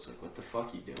people. It's like what the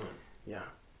fuck you doing? Yeah,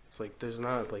 it's like there's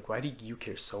not like why do you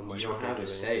care so much? You don't have a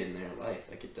say in their life.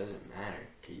 Like it doesn't matter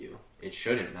to you. It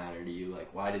shouldn't matter to you.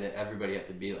 Like why did everybody have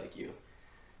to be like you?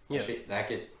 Yeah,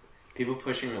 people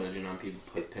pushing religion on people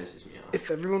pisses me off.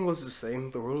 If everyone was the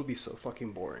same, the world would be so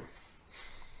fucking boring.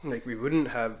 Like we wouldn't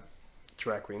have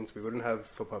drag queens, we wouldn't have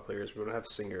football players, we wouldn't have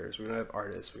singers, we wouldn't have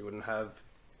artists, we wouldn't have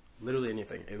literally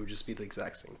anything. It would just be the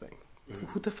exact same thing. Mm-hmm.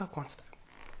 Who the fuck wants that?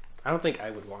 I don't think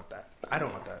I would want that. I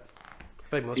don't want that. I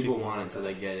feel like most people want it until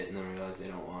they get it and then realize they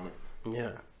don't want it.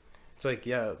 Yeah. It's like,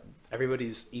 yeah,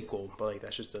 everybody's equal, but like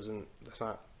that's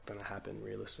not gonna happen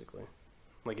realistically.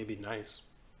 Like it'd be nice,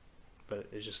 but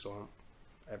it just won't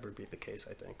ever be the case,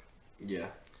 I think. Yeah.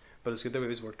 But it's good that we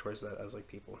always work towards that as like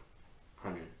people.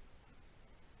 100.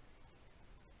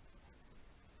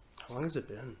 How long has it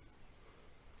been?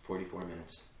 44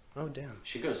 minutes. Oh, damn.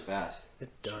 Shit goes fast. It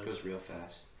does. Shit goes real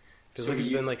fast. Feels like it's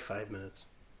been like 5 minutes.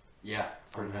 Yeah,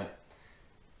 from that.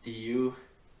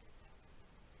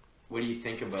 What do you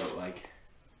think about, like,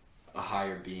 a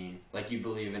higher being? Like, you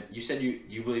believe in, you said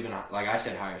you believe in, like, I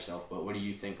said higher self, but what do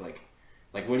you think, like,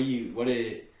 do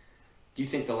you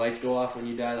think the lights go off when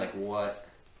you die? Like, what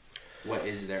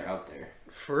is there out there?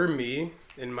 For me,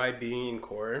 in my being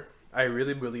core, I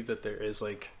really believe that there is,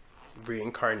 like,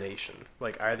 reincarnation.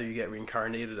 Like, either you get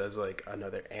reincarnated as, like,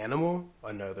 another animal,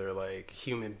 another, like,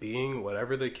 human being,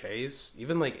 whatever the case,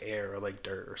 even, like, air or, like,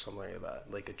 dirt or something like that,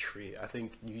 like a tree. I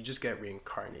think you just get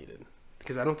reincarnated.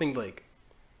 Because I don't think, like,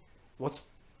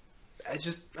 I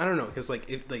don't know, because, like,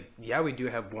 if, like, yeah, we do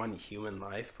have one human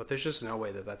life, but there's just no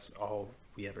way that that's all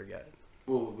we ever get.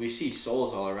 Well, we see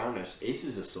souls all around us. Ace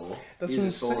is a soul. That's He's what a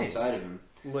I'm soul saying. inside of him.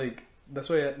 Like, that's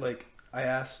why, I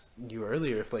asked you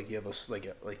earlier if, like, you have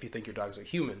if you think your dog's a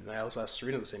human. And I also asked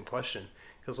Serena the same question.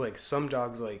 Because, like, some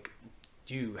dogs, like,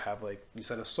 do have, like, you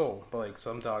said a soul, but, like,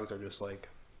 some dogs are just, like,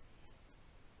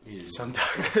 some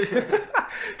dogs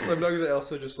are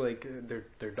also just, like,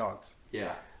 they're dogs.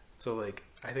 Yeah. So, like,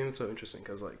 I think it's so interesting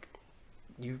because, like,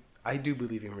 I do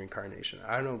believe in reincarnation.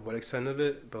 I don't know what extent of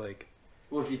it, but, like...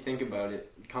 Well, if you think about it,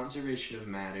 conservation of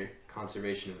matter,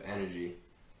 conservation of energy,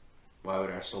 why would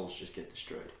our souls just get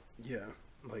destroyed? Yeah.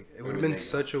 Like, it would have been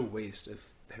such a waste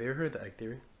if... Have you ever heard the egg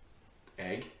theory?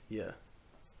 Egg? Yeah.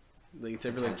 Like, it's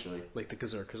ever, like the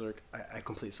Kazurk. I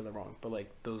completely said that wrong, but,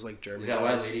 like, those, like, German Is that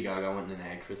guys, why Lady Gaga went in an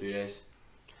egg for 3 days?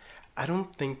 I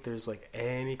don't think there's, like,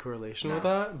 any correlation with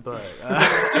that, but...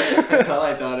 That's all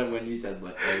I thought of when you said,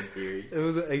 like, egg theory.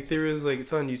 The egg theory is, like,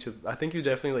 it's on YouTube. I think you've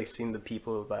definitely, like, seen the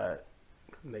people that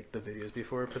make the videos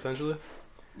before, potentially.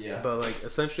 Yeah. But, like,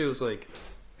 essentially it was, like,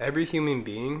 every human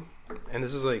being, and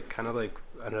this is, like, kind of, like,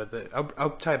 another... I'll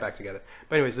tie it back together.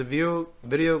 But anyways, the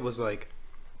video was, like,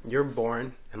 you're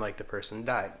born, and, like, the person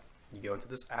died. You go into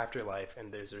this afterlife,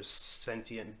 and there's this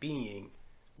sentient being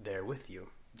there with you,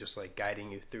 just, like,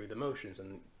 guiding you through the motions,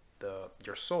 and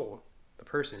your soul, the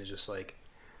person, is just, like,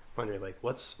 wondering, like,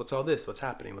 what's all this? What's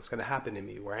happening? What's gonna happen to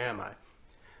me? Where am I?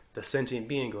 The sentient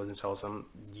being goes and tells them,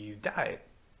 you died,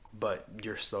 but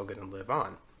you're still gonna live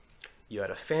on. You had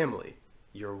a family.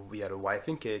 You had a wife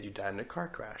and kid. You died in a car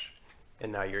crash,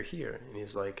 and now you're here. And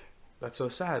he's like, that's so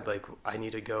sad. Like, I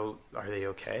need to go. Are they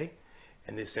okay?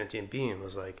 And this sentient being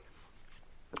was like,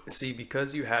 see,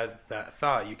 because you had that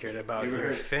thought, you cared about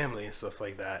your family and stuff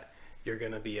like that, you're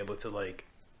gonna be able to, like,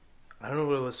 I don't know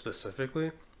what it was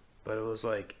specifically, but it was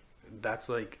like, that's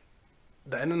like,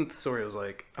 the end of the story was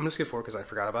like, I'm gonna skip forward because I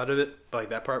forgot about it, but, like,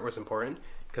 that part was important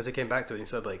because it came back to it and he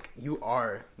said, like, you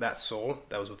are that soul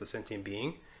that was with the sentient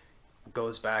being,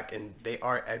 goes back, and they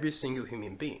are every single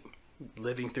human being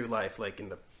living through life, like, in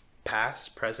the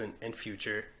past, present, and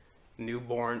future,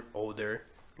 newborn, older,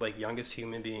 like, youngest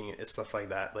human being and stuff like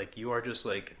that. Like, you are just,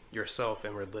 like, yourself,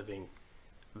 and we're living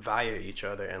via each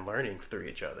other and learning through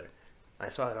each other. And I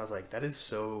saw that, and I was like, that is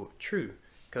so true.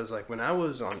 Because, like, when I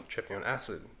was tripping on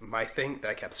acid, my thing that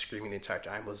I kept screaming the entire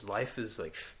time was life is,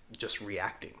 like, just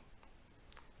reacting.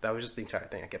 That was just the entire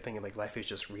thing. I kept thinking, like, life is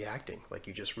just reacting. Like,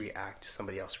 you just react to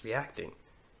somebody else reacting.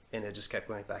 And it just kept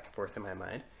going back and forth in my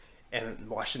mind. And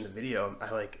watching the video,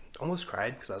 I, like, almost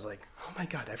cried because I was like, oh my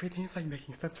god, everything is, like,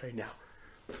 making sense right now.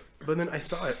 But then I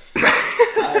saw it.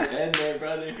 I've been there,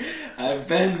 brother. I've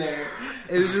been there.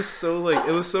 It was just so, like,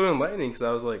 it was so enlightening because I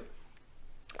was like,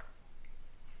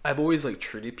 I've always, like,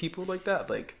 treated people like that.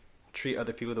 Like, treat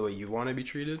other people the way you want to be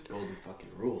treated. Golden fucking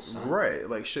rules, son. Right.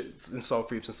 Like, shit in Salt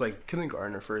Free since, like,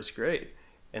 kindergarten or first grade.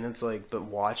 And it's like, but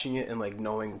watching it and, like,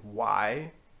 knowing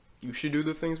why you should do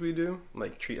the things we do,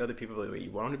 like, treat other people the way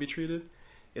you want to be treated,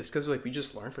 it's because, like, we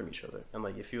just learn from each other. And,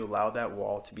 like, if you allow that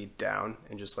wall to be down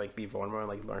and just, like, be vulnerable and,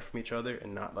 like, learn from each other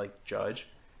and not, like, judge,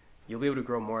 you'll be able to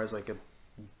grow more as, like, a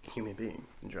human being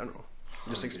in general.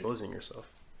 Just exposing yourself.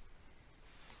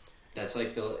 That's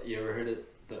like you ever heard it?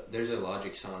 There's a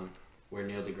Logic song where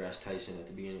Neil deGrasse Tyson at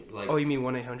the beginning, like. Oh, you mean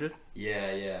 1-800?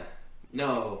 Yeah.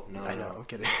 No. I know. I'm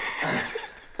kidding.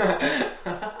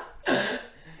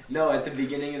 No, at the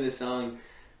beginning of the song,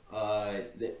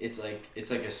 it's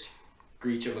like a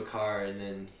screech of a car, and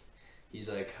then he's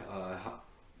like,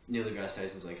 Neil deGrasse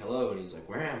Tyson's like, hello, and he's like,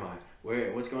 where am I?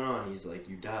 What's going on? And he's like,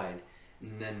 you died.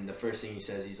 And then the first thing he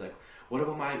says, he's like, what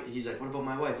about my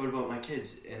wife? What about my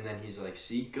kids? And then he's like,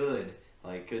 see, good.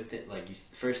 Like, good thing. Like,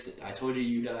 I told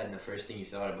you died, and the first thing you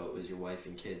thought about was your wife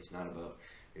and kids, not about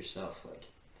yourself. Like,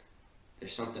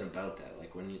 there's something about that.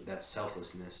 Like, that's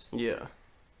selflessness. Yeah.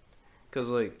 Because,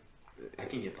 like, I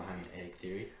can get behind the egg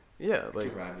theory. Yeah,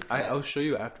 like, I'll show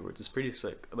you afterwards. It's pretty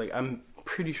sick. Like, I'm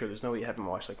pretty sure there's no way you haven't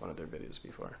watched like one of their videos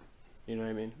before. You know what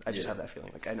I mean? I just Yeah. have that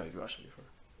feeling. Like I know you've watched it before.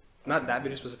 Not that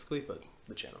video specifically, but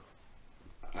the channel.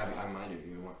 I might have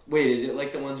even watched. Wait, is it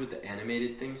like the ones with the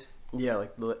animated things? Yeah,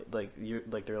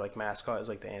 like their like mascot is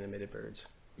like the animated birds.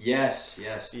 Yes.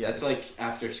 Yeah, That's like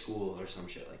after school or some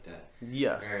shit like that.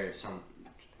 Yeah. Or some.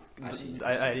 I've seen it.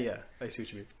 I see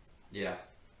what you mean. Yeah,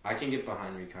 I can get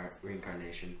behind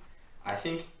reincarnation. I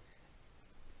think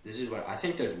I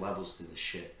think there's levels to this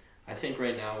shit. I think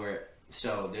right now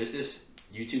there's this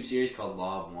YouTube series called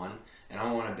Law of One, and I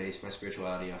don't want to base my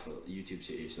spirituality off of the YouTube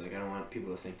series. Like I don't want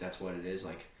people to think that's what it is.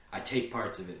 Like I take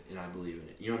parts of it and I believe in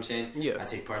it. You know what I'm saying? Yeah. I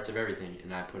take parts of everything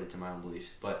and I put it to my own beliefs.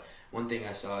 But one thing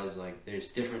I saw is like there's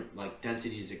different like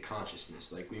densities of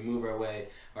consciousness. Like we move our way,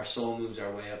 our soul moves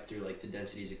our way up through like the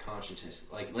densities of consciousness.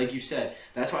 Like you said,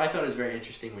 that's why I thought it was very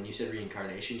interesting when you said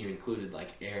reincarnation. You included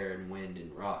like air and wind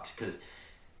and rocks, because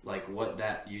like what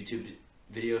that YouTube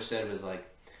video said was like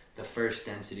the first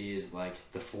density is like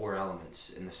the 4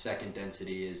 elements, and the second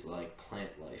density is like plant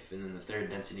life, and then the third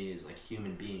density is like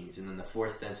human beings, and then the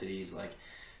fourth density is like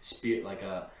spirit, like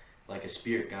a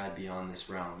spirit guide beyond this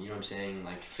realm. You know what I'm saying?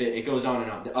 Like it goes on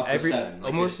and on up to 7.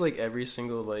 Like almost like every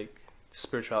single like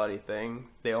spirituality thing,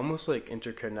 they almost like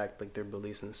interconnect like their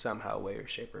beliefs in somehow way or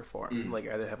shape or form. Like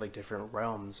either have like different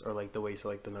realms or like the ways to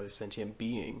like another sentient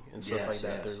being and stuff like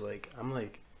that. There's like I'm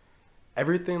like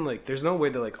everything, like there's no way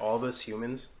that like all of us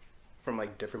humans from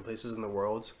like different places in the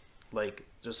world like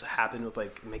just happen with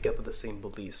like make up with the same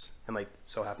beliefs and like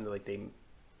so happen to like they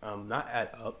not add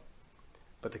up,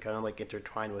 but they kind of like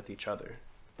intertwine with each other.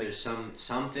 Like, there's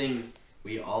something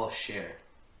we all share.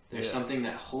 There's something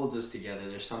that holds us together.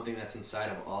 There's something that's inside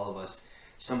of all of us.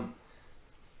 Some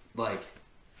like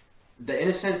in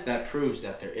a sense that proves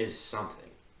that there is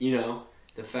something. You know,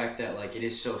 the fact that like it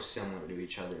is so similar to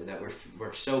each other, that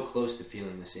we're so close to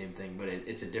feeling the same thing, but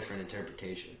it's a different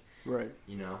interpretation. right.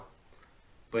 You know,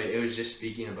 but it was just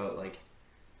speaking about like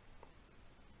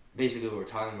basically what we're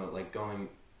talking about, like going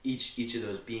each of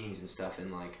those beings and stuff,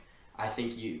 and like I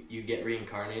think you get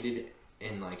reincarnated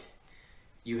and like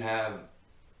you have,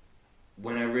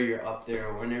 whenever you're up there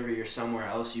or whenever you're somewhere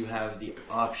else, you have the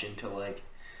option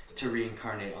to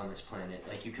reincarnate on this planet.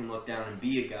 Like you can look down and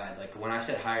be a guide. Like when I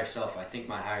said higher self, I think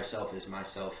my higher self is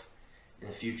myself in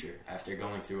the future after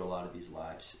going through a lot of these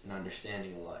lives and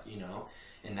understanding a lot, you know,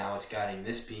 and now it's guiding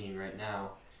this being right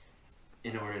now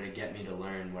in order to get me to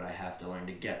learn what I have to learn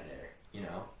to get there, you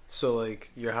know. So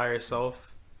like your higher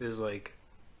self is like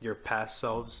your past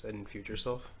selves and future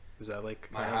self. Is that like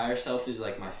my higher self is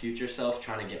like my future self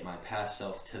trying to get my past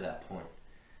self to that point.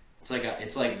 It's like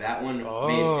that one.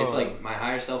 It's like my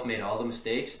higher self made all the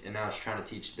mistakes, and now it's trying to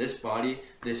teach this body,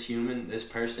 this human, this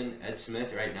person, Ed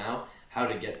Smith, right now, how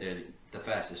to get there the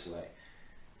fastest way.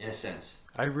 In a sense,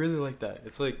 I really like that.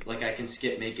 It's like I can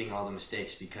skip making all the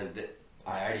mistakes because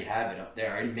I already have it up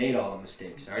there. I already made all the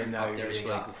mistakes. I already fucked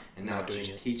everything up, and now it's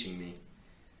just teaching me.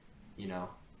 You know,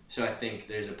 so I think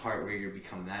there's a part where you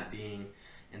become that being.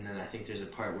 And then I think there's a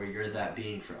part where you're that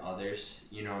being for others,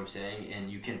 you know what I'm saying? And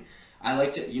you can, I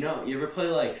like to, you know, you ever play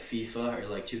like FIFA or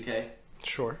like 2K?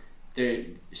 Sure.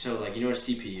 So like, you know what a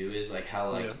CPU is? Like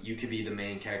how like you could be the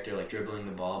main character like dribbling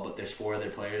the ball, but there's 4 other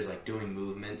players like doing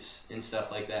movements and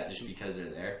stuff like that just because they're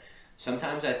there.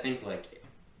 Sometimes I think like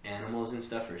animals and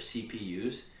stuff are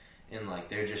CPUs, and like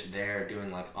they're just there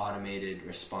doing like automated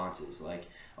responses like,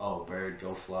 oh, bird,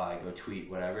 go fly, go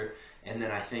tweet, whatever. And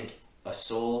then I think a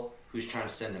soul who's trying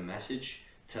to send a message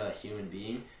to a human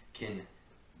being can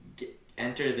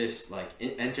enter this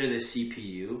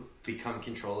CPU, become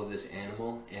control of this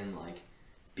animal, and like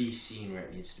be seen where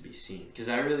it needs to be seen. Because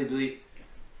I really believe.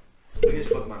 Look at this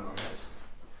book my mom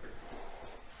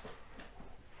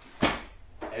has.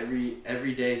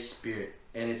 Everyday spirit,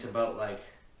 and it's about like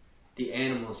the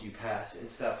animals you pass and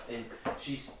stuff. And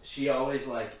she always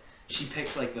like. She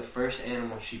picks like the first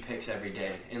animal she picks every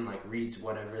day and like reads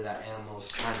whatever that animal is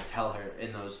trying to tell her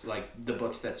in those like the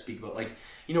books that speak about like,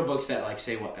 you know, books that like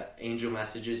say what angel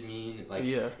messages mean, like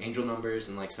angel numbers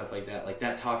and like stuff like that. Like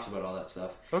that talks about all that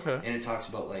stuff. Okay. And it talks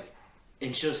about like,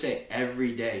 and she'll say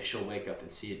every day she'll wake up and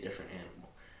see a different animal.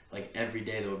 Like every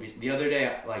day there will be. The other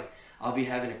day like I'll be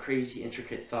having a crazy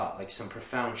intricate thought, like some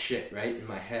profound shit right in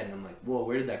my head, and I'm like, whoa,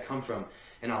 where did that come from?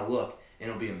 And I'll look. And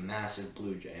it'll be a massive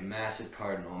blue jay, a massive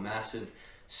cardinal, a massive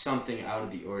something out of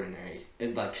the ordinary.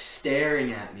 And like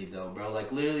staring at me though, bro.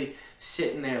 Like literally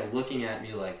sitting there looking at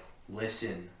me like,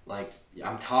 listen, like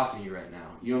I'm talking to you right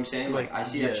now. You know what I'm saying? Like I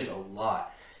see that shit a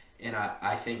lot. And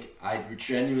I think I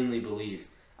genuinely believe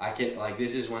I can, like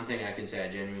this is one thing I can say I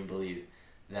genuinely believe,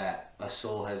 that a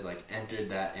soul has like entered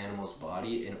that animal's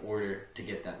body in order to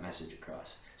get that message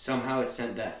across. Somehow it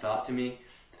sent that thought to me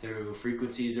through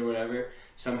frequencies or whatever.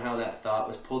 Somehow that thought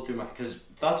was pulled through because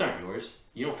thoughts aren't yours.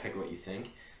 You don't pick what you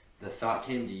think. The thought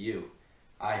came to you.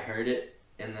 I heard it,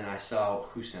 and then I saw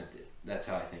who sent it. That's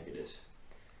how I think it is.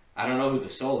 I don't know who the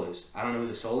soul is.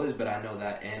 But I know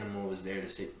that animal was there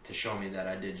to show me that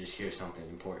I did just hear something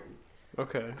important.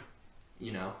 Okay.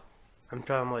 You know? I'm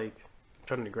trying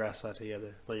to grasp that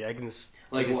together. Like, I can see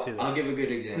that. I'll give a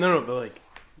good example. No, but like,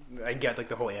 I get like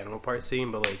the whole animal part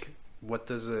scene, but like, what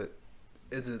does it?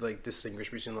 Is it like distinguish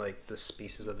between like the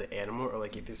species of the animal, or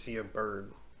like if you see a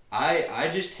bird? I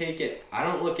just take it. I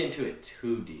don't look into it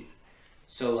too deep.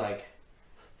 So like,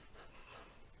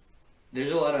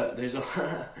 there's a lot of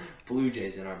blue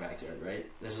jays in our backyard, right?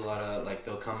 There's a lot of like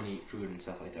they'll come and eat food and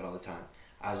stuff like that all the time.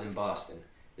 I was in Boston.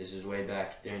 This is way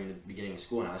back during the beginning of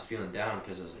school, and I was feeling down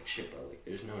because I was like, shit, bro, like,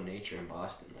 there's no nature in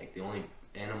Boston. Like, the only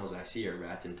animals I see are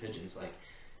rats and pigeons. Like,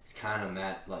 it's kind of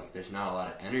mad, like, there's not a lot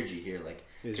of energy here. Like,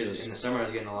 because in the summer I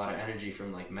was getting a lot of energy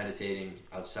from, like, meditating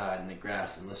outside in the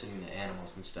grass and listening to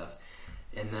animals and stuff.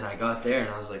 And then I got there, and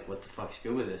I was like, what the fuck's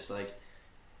good with this? Like,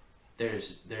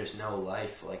 there's no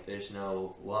life. Like, there's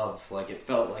no love. Like, it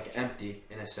felt, like, empty,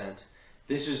 in a sense.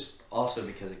 This was also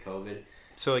because of COVID.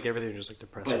 So like everything was just like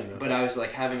depressing. But I was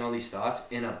like having all these thoughts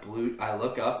I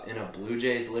look up and a blue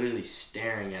jay is literally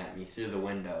staring at me through the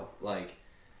window. Like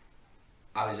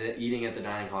I was eating at the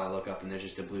dining hall, I look up and there's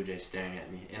just a blue jay staring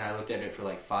at me. And I looked at it for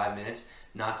like 5 minutes,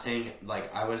 not saying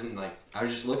like I was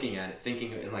just looking at it,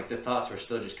 thinking, and like the thoughts were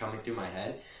still just coming through my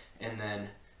head. And then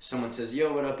someone says,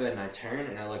 yo, what up, Ed? And I turn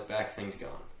and I look back, things gone.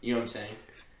 You know what I'm saying?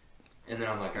 And then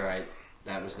I'm like, all right,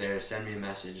 that was there. Send me a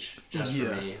message just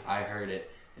for me. I heard it.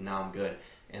 And now I'm good.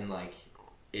 And like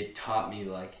it taught me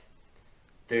like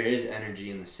there is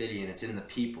energy in the city and it's in the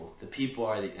people. The people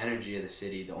are the energy of the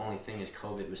city. The only thing is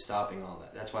COVID was stopping all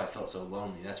that. That's why I felt so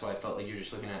lonely. That's why I felt like you're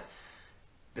just looking at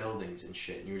buildings and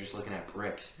shit and you were just looking at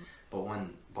bricks. But when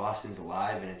Boston's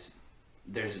alive and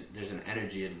there's an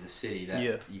energy in the city that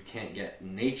you can't get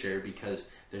in nature because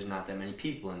there's not that many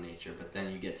people in nature. But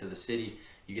then you get to the city,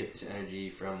 you get this energy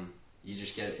from you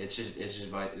just get it's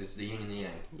the yin and the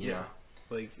yang, you know.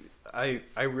 Like,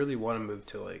 I really want to move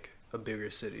to, like, a bigger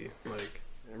city. Like,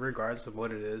 regardless of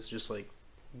what it is, just like,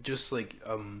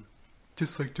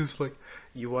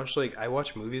 you watch, like, I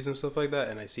watch movies and stuff like that,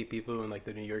 and I see people in, like,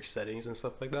 the New York settings and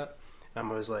stuff like that. And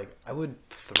I'm always like, I would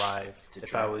thrive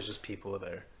if I was just people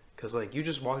there. Because, like, you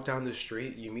just walk down the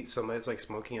street, you meet somebody that's, like,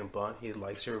 smoking a blunt, he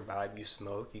likes your vibe, you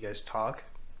smoke, you guys talk,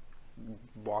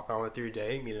 walk on with your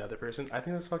day, meet another person. I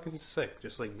think that's fucking sick,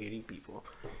 just, like, meeting people.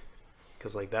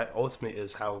 Because, like, that ultimately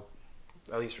is how,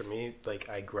 at least for me, like,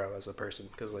 I grow as a person.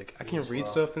 Because, like, I can read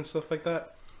stuff and stuff like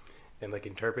that and, like,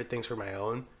 interpret things for my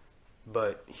own.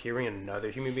 But hearing another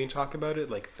human being talk about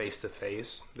it, like, face to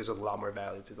face, there's a lot more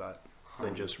value to that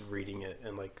than just reading it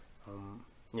and, like,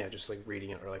 just, like,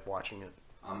 reading it or, like, watching it.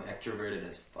 I'm extroverted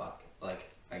as fuck. Like,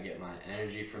 I get my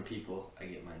energy from people. I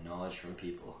get my knowledge from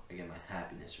people. I get my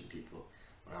happiness from people.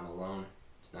 When I'm alone,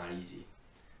 it's not easy.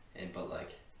 But, like,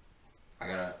 I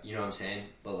gotta, you know what I'm saying?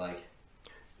 But like,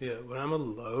 yeah, when I'm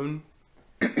alone,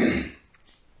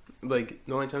 like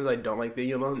the only times I don't like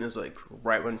being alone is like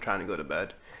right when I'm trying to go to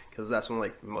bed, because that's when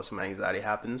like most of my anxiety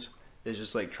happens. It's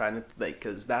just like trying to like,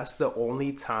 because that's the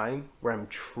only time where I'm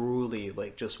truly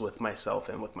like just with myself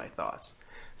and with my thoughts.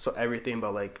 So everything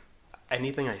about like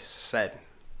anything I said,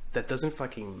 that doesn't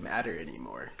fucking matter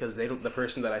anymore, because the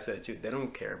person that I said it to, they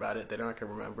don't care about it. They're not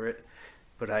gonna remember it.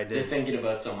 But I did. They're thinking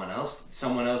about someone else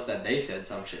that they said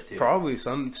some shit to. Probably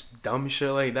some dumb shit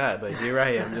like that. But here I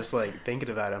am just like thinking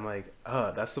about it. I'm like,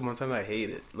 oh, that's the one time I hate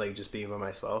it. Like just being by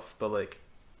myself. But like,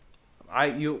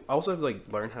 you also have to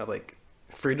like learn how like,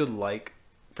 for you to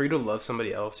love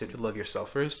somebody else, you have to love yourself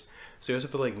first. So you also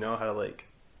have to like know how to like,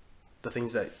 the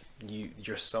things that you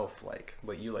yourself like,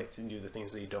 what you like to do, the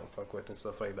things that you don't fuck with and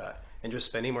stuff like that. And just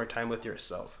spending more time with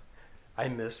yourself. I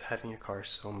miss having a car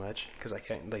so much because I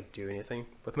can't like do anything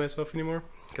with myself anymore,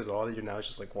 because all I do now is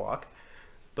just like walk.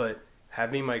 But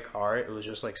having my car, it was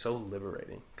just like so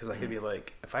liberating, because I could be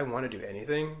like, if I want to do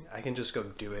anything, I can just go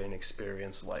do it and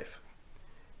experience life.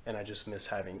 And I just miss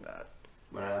having that.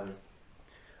 What happened?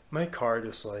 My car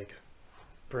just like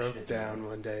broke down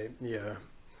one day. Yeah,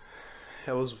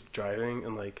 I was driving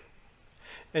and like,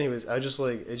 anyways, I just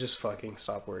like, it just fucking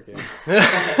stopped working.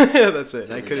 That's it.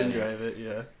 I couldn't drive it.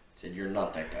 Yeah. Said, you're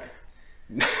not that guy.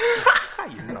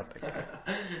 You're not that guy.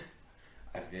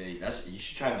 I feel you. You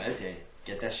should try meditating.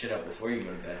 Get that shit up before you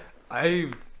go to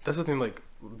bed. That's the thing, like,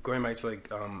 going back to, like,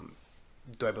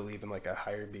 do I believe in, like, a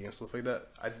higher being and stuff like that?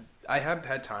 I have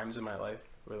had times in my life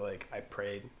where like I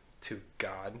prayed to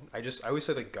God. I always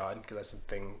say like God because that's the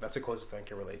thing. That's the closest thing I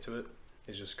can relate to it.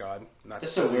 Is just God, not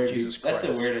that's the word. Jesus Christ.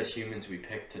 That's the word as humans we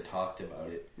pick to talk about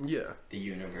it. Yeah. The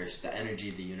universe, the energy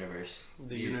of the universe.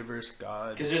 The universe,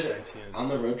 God. Because on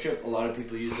the road trip, a lot of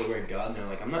people use the word God, and they're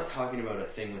like, I'm not talking about a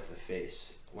thing with a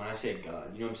face. When I say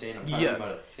God, you know what I'm saying? I'm talking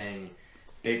about a thing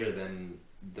bigger than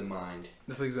the mind.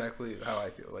 That's exactly how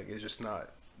I feel. Like, it's just not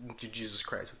Jesus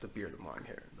Christ with the beard and long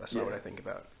hair. That's not what I think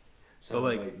about. But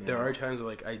like, there are times where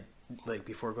like I like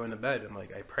before going to bed and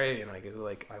like I pray and I get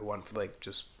like I want like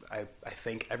just I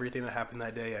think everything that happened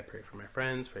that day. I pray for my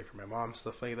friends, pray for my mom,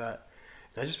 stuff like that,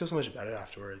 and I just feel so much better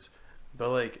afterwards. But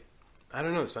like, I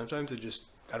don't know. Sometimes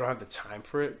I don't have the time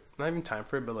for it. Not even time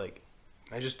for it, but like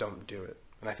I just don't do it.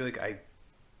 And I feel like I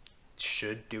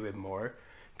should do it more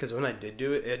because when I did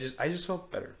do it, I just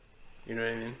felt better. You know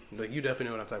what I mean? Like you definitely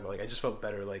know what I'm talking about. Like I just felt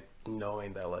better like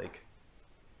knowing that like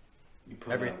you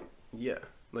put yeah,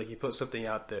 like you put something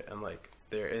out there and like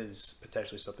there is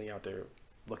potentially something out there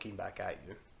looking back at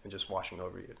you and just watching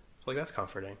over you. So like that's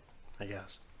comforting, I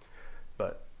guess.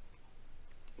 But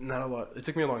not a lot. It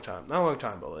took me a long time. Not a long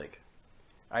time, but like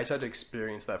I just had to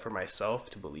experience that for myself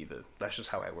to believe it. That's just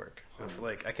how I work. I feel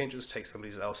like I can't just take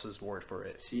somebody else's word for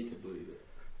it. See it to believe it.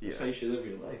 That's how you should live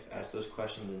your life. Ask those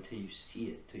questions until you see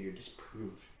it, till you're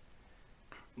disproved.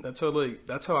 That's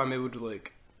how I'm able to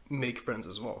like make friends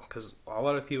as well. Because a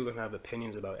lot of people can have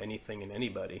opinions about anything and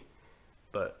anybody,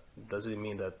 but doesn't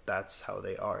mean that that's how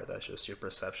they are. That's just your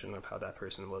perception of how that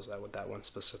person was at that one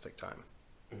specific time.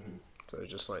 Mm-hmm. So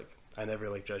it's just like I never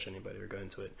like judge anybody or go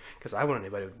into it because I want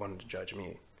anybody wanted to judge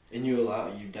me. And you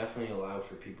definitely allow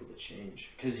for people to change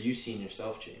because you've seen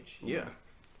yourself change. Yeah.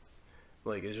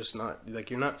 Like, it's just not,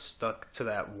 like, you're not stuck to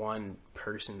that one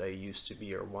person that you used to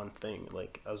be or one thing.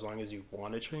 Like, as long as you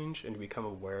want to change and you become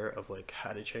aware of, like,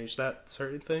 how to change that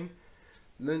certain thing,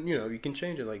 then, you know, you can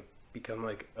change it, like, become,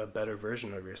 like, a better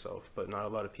version of yourself. But not a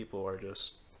lot of people are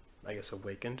just, I guess,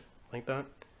 awakened like that.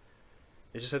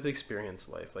 They just have to experience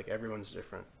life. Like, everyone's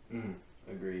different.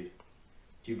 Agreed.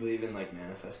 Do you believe in, like,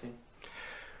 manifesting?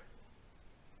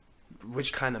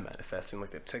 Which kind of manifesting?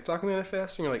 Like the TikTok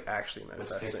manifesting or like actually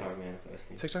manifesting? What's TikTok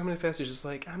manifesting? TikTok manifesting is just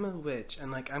like, I'm a witch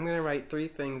and like I'm going to write 3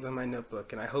 things on my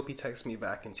notebook and I hope he texts me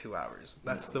back in 2 hours.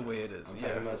 That's the way it is. I'm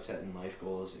talking about setting life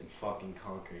goals and fucking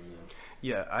conquering them.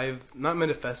 Yeah, I've not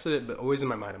manifested it, but always in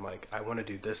my mind I'm like, I want to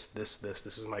do this. This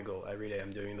is my goal. Every day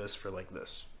I'm doing this for like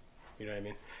this. You know what I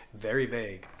mean? Very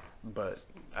vague, but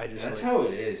I just That's how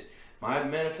it is. My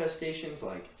manifestations,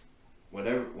 like,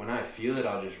 whatever, when I feel it,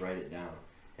 I'll just write it down.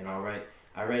 And I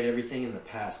write everything in the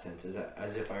past tense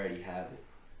as if I already have it,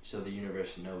 so the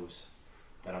universe knows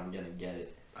that I'm gonna get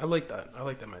it. I like that. I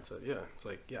like that mindset. Yeah, it's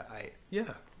like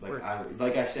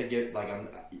I said,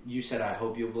 you said I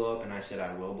hope you'll blow up, and I said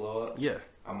I will blow up. Yeah,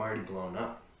 I'm already blown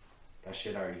up. That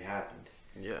shit already happened.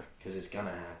 Yeah, because it's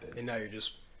gonna happen. And now you're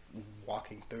just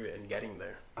walking through it and getting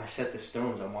there. I set the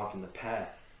stones. I'm walking the path.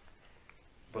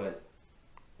 But.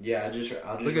 Yeah, I'll just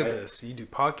look at this. You do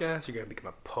podcasts. You're gonna become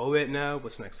a poet now.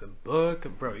 What's next? A book,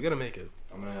 bro. You gotta make it.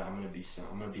 I'm gonna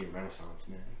be a Renaissance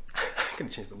man. I'm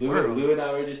gonna change the world. Lou and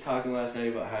I were just talking last night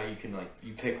about how you can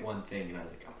you pick one thing, and I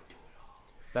was like, I'm gonna do it all.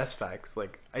 That's facts.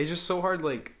 Like it's just so hard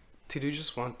like to do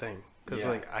just one thing because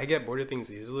like I get bored of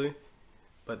things easily,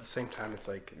 but at the same time it's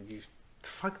like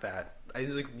fuck that. I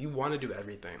just like you want to do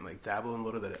everything, like dabble in a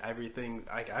little bit of everything.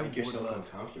 I make yourself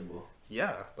uncomfortable.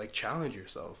 Yeah, like challenge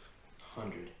yourself.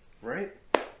 100. Right?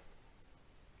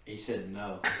 He said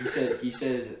no. He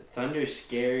says thunder's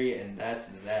scary and that's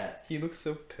that. He looks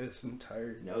so pissed and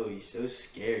tired. No, he's so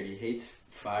scared. He hates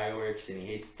fireworks and he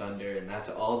hates thunder, and that's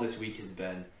all this week has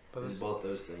been. Is both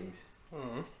those things.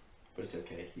 Mm-hmm. But it's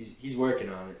okay. He's working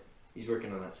on it. He's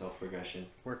working on that self-progression.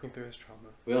 Working through his trauma.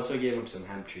 We also gave him some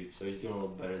hemp treats, so he's doing a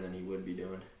little better than he would be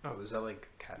doing. Oh, is that like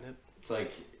catnip? It's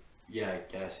like, yeah, I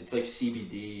guess. It's like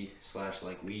CBD /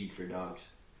 like weed for dogs.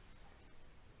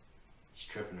 He's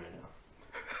tripping right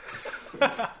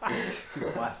now. He's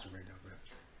blasting right now, bro.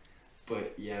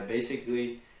 But yeah,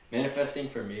 basically, manifesting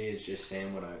for me is just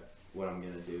saying what I'm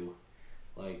gonna do.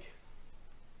 Like,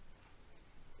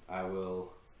 I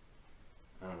will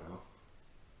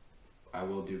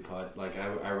do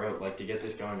I wrote, like, to get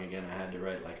this going again, I had to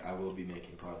write, like, I will be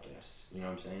making podcasts. You know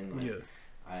what I'm saying? Like,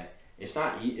 yeah. It's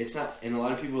not, and a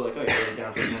lot of people are like, oh, you write it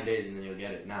down for 10 days and then you'll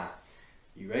get it. Nah.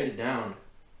 You write it down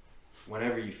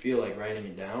whenever you feel like writing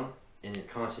it down, and you're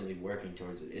constantly working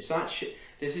towards it. It's not shit.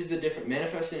 This is the different.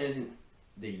 Manifesting isn't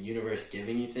the universe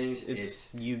giving you things.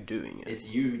 It's you doing it. It's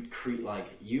you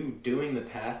you doing the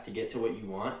path to get to what you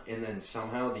want, and then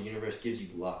somehow the universe gives you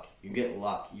luck. You get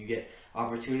luck. You get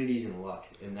opportunities and luck,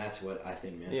 and that's what I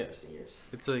think manifesting is.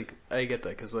 It's like, I get that,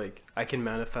 because like I can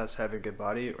manifest having a good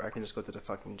body, or I can just go to the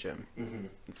fucking gym. Mm-hmm.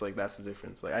 It's like, that's the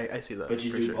difference. Like I see that. But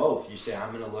you for do sure. both. You say,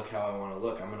 I'm gonna look how I want to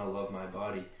look. I'm gonna love my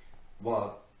body,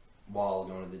 while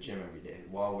going to the gym every day,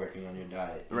 while working on your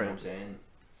diet. You know what I'm saying?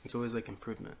 It's always like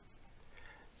improvement.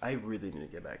 I really need to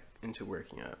get back into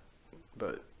working out,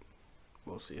 but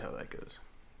we'll see how that goes.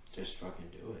 Just fucking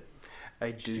do it.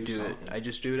 I do it. I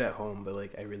just do it at home, but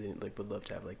like I really like would love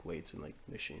to have like weights and like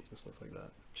machines and stuff like that.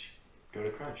 Go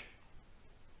to Crunch.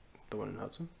 The one in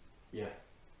Hudson? Yeah.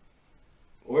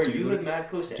 Or you live mad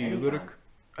close to any time.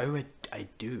 I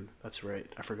do. That's right.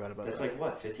 I forgot about that. That's like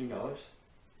what, $15?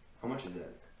 How much is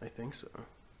that? I think so.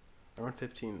 Around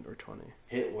 15 or 20.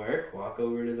 Hit work, walk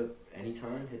over to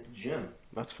anytime, hit the gym.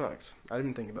 That's facts. I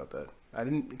didn't think about that. I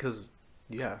didn't, because,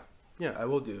 yeah, I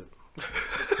will do it.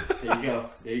 There you go.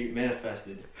 There you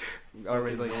manifested.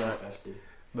 Already like manifested.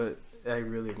 That. But I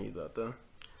really need that though,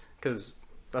 because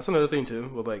that's another thing too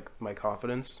with like my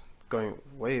confidence, going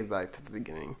way back to the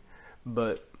beginning.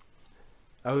 But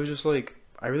I was just like,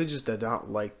 I really just did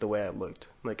not like the way I looked.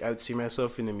 Like I would see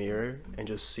myself in the mirror and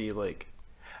just see like,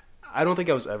 I don't think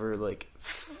I was ever like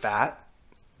fat,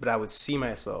 but I would see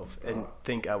myself and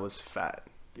think I was fat.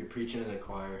 You're preaching to the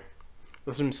choir.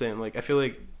 That's what I'm saying. Like I feel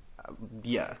like,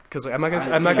 yeah, because I'm not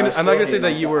gonna say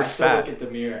that you were fat. I still look at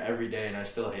the mirror every day and I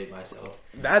still hate myself.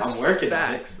 That's I'm working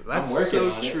facts. on it. That's I'm working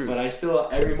so on true. It, but I still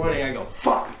every morning I go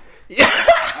fuck. Yeah.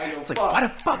 I go, it's like, why the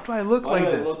fuck do I look like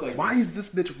this? Why is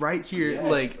this bitch right here? Yes,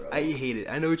 like, bro. I hate it.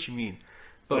 I know what you mean.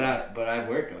 But I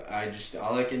work.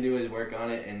 All I can do is work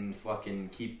on it and fucking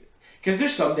keep. Because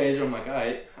there's some days where I'm like,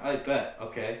 alright, I bet,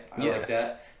 okay, I like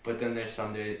that. But then there's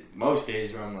some days, most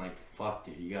days where I'm like, fuck,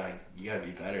 dude, you gotta be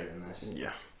better than this.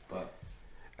 Yeah. But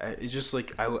it's just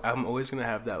like I'm always gonna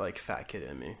have that like fat kid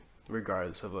in me,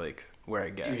 regardless of like where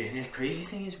I get. Dude, and the crazy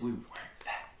thing is, we weren't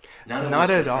fat. Not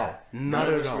at all.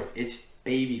 Not at all. It's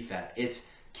baby fat. It's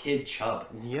kid chub.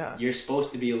 Yeah. You're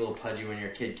supposed to be a little pudgy when you're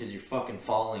a kid because you're fucking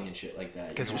falling and shit like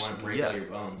that. You don't want to break all your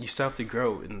bones. You still have to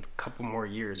grow in a couple more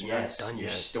years. You're not done yet.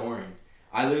 You're storing.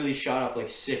 I literally shot up like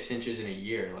 6 inches in a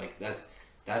year. Like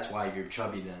that's why you're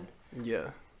chubby then. Yeah.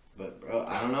 But bro,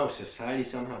 I don't know. Society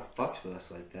somehow fucks with us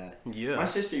like that. Yeah. My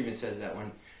sister even says that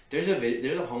when there's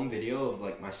a home video of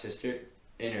like my sister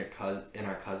and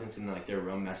our cousins in like their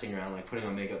room messing around, like putting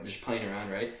on makeup, just playing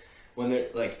around, right? When they're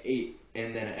like 8,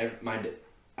 and then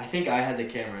I think I had the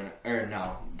camera, or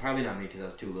no, probably not me because I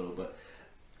was too little, but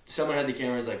someone had the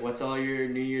camera. Was like, "What's all your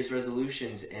New Year's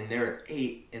resolutions?" And they were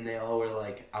 8, and they all were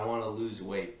like, "I want to lose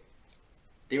weight."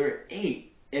 They were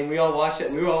 8, and we all watched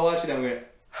it. We were all watching that.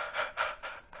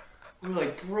 We were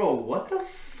like, "Bro, what the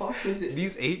fuck is it?"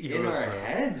 These 8-year-olds in our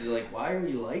heads. Like, why are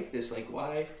we like this? Like,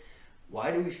 why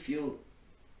do we feel?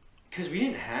 Because we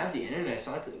didn't have the internet. It's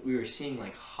not that we were seeing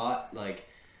like hot like.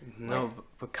 No,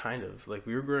 but kind of. Like,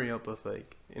 we were growing up with,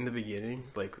 like, in the beginning,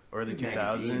 like, early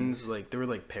 2000s, like, there were,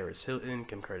 like, Paris Hilton,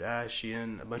 Kim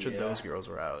Kardashian, a bunch of those girls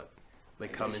were out,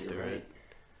 like, coming through it.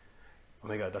 Oh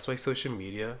my god, that's why social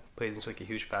media plays into, like, a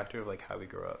huge factor of, like, how we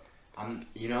grow up.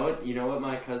 You know what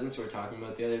my cousins were talking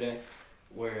about the other day?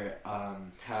 Where,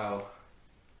 how,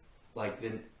 like,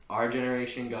 our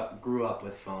generation grew up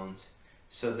with phones,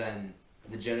 so then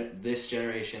this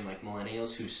generation, like,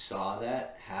 millennials who saw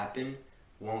that happen,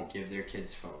 won't give their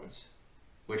kids phones,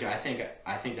 which I think that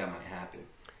might happen.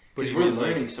 Because we're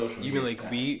learning social media. You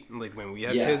mean like when we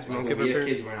have kids, we won't give our parents?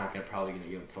 Kids, we're not probably gonna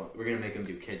give them phone. We're gonna make them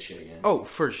do kid shit again. Oh,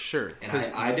 for sure. And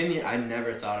I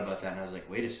never thought about that, and I was like,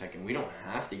 wait a second, we don't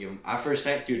have to give them. For a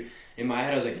sec, dude, in my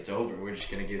head I was like, it's over. We're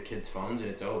just gonna give kids phones and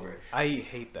it's over. I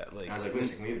hate that. Like, and I was like, wait a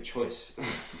second, we have a choice.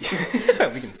 We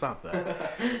can stop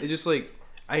that. It's just like,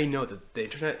 I know that the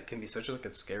internet can be such like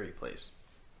a scary place.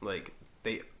 Like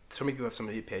so many people have so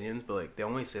many opinions, but like they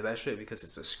only say that shit because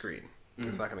it's a screen. Mm-hmm.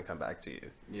 It's not gonna come back to you.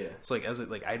 Yeah. So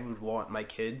like I would want my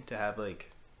kid to have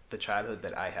like the childhood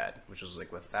that I had, which was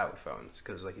like without phones,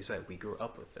 because like you said, we grew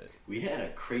up with it. We had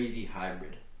a crazy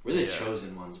hybrid. We're the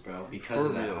chosen ones, bro, because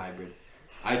of that hybrid.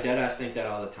 I deadass think that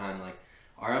all the time. Like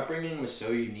our upbringing was so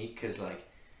unique because like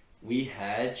we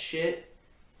had shit,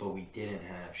 but we didn't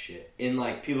have shit. And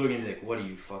like people are gonna be like, "What are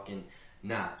you fucking?"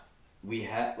 Nah, we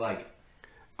had like.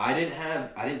 I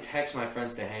didn't text my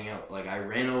friends to hang out. Like, I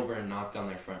ran over and knocked on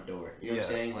their front door. You know what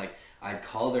I'm saying? Like, I'd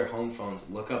call their home phones,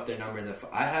 look up their number in the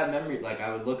I have memory, like,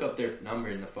 I would look up their number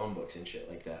in the phone books and shit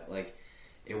like that. Like,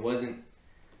 it wasn't...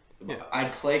 Yeah.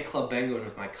 I'd play Club Penguin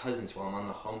with my cousins while I'm on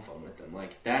the home phone with them.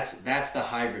 Like, that's the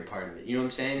hybrid part of it. You know what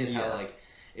I'm saying? Is how, like,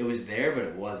 it was there, but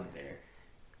it wasn't there.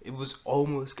 It was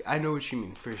almost. I know what you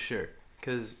mean for sure,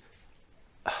 because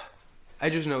I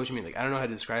just know what you mean. Like I don't know how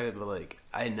to describe it, but like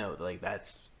I know like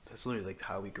that's literally like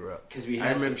how we grew up. Because we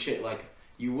had some shit like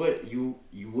you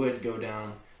would go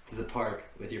down to the park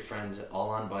with your friends all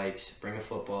on bikes, bring a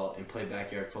football and play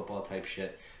backyard football type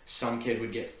shit. Some kid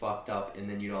would get fucked up, and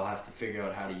then you'd all have to figure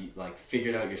out how to like figure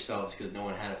it out yourselves because no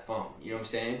one had a phone. You know what I'm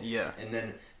saying? Yeah. And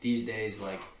then these days,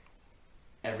 like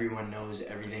everyone knows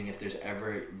everything. If there's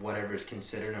ever whatever is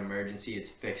considered an emergency, it's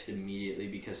fixed immediately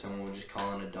because someone would just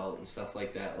call an adult and stuff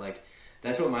like that. Like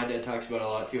that's what my dad talks about a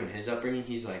lot too in his upbringing.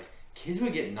 He's like, kids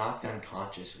would get knocked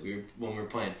unconscious when we were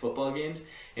playing football games,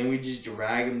 and we'd just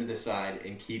drag them to the side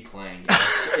and keep playing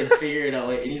and figure it out.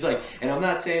 Like, and he's like, and I'm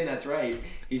not saying that's right.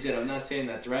 He said, I'm not saying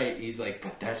that's right. He's like,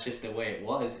 but that's just the way it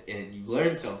was, and you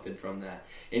learn something from that.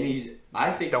 And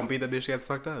I think... Don't be the bitch getting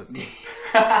fucked up.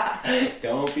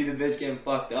 Don't be the bitch getting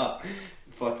fucked up.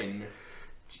 Fucking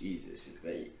Jesus.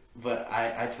 But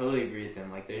I totally agree with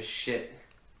him. Like, there's shit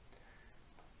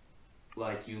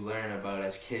like you learn about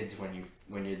as kids when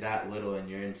you're that little and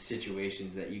you're in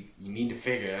situations that you need to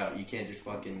figure it out. You can't just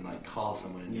fucking like call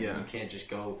someone and you can't just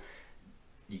go.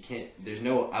 You can't. There's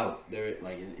no out there.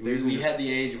 Like we had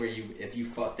the age where if you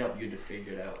fucked up, you had to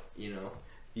figure it out. You know.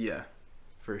 Yeah,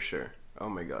 for sure. Oh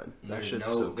my god, there's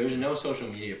no social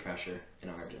media pressure in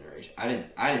our generation. I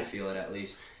didn't feel it at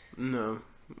least. No,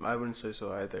 I wouldn't say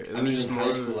so either. I mean, in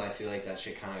high school, I feel like that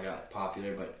shit kind of got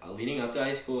popular, but leading up to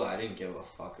high school, I didn't give a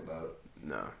fuck about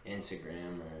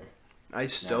Instagram or. I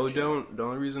still don't. The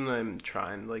only reason I'm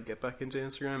trying to like get back into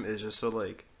Instagram is just so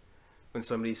like when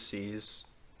somebody sees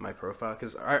my profile,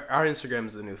 because our Instagram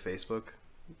is the new Facebook.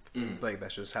 Like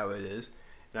that's just how it is.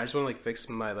 And I just want to like fix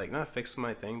my like not fix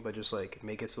my thing, but just like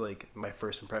make it so like my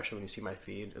first impression when you see my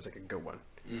feed is like a good one.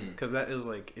 Because that is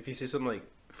like if you see something like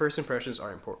first impressions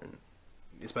are important.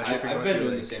 Especially if you're I've been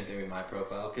doing the same thing with my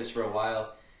profile because for a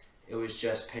while it was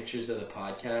just pictures of the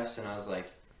podcast, and I was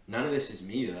like, none of this is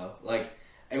me though. Like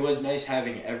it was nice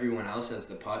having everyone else as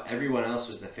everyone else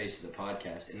was the face of the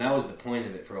podcast, and that was the point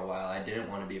of it for a while. I didn't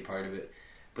want to be a part of it,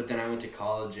 but then I went to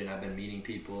college and I've been meeting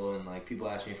people, and like people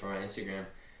ask me for my Instagram,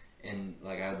 and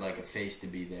like I would like a face to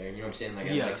be there. You know what I'm saying? Like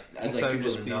I'd like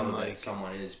people to know that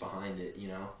someone is behind it. You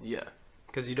know? Yeah,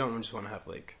 because you don't just want to have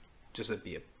like just it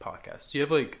be a podcast. Do you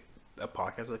have like a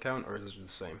podcast account, or is it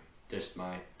the same? Just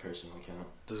my personal account.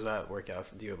 Does that work out?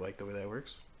 Do you like the way that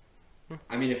works?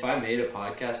 I mean, if I made a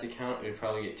podcast account, it would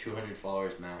probably get 200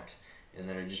 followers max, and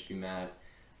then I'd just be mad.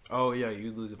 Oh yeah,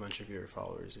 you'd lose a bunch of your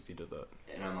followers if you did that.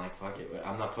 And I'm like, fuck it, but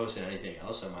I'm not posting anything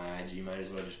else on my IG. Might as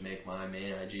well just make my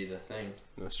main IG the thing.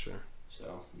 That's true.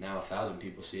 So now 1,000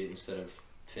 people see it instead of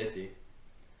 50.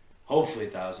 Hopefully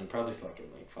 1,000, probably fucking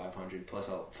like 500 plus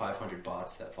 500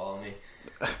 bots that follow me.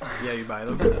 Yeah, you buy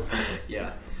them.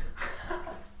 Yeah.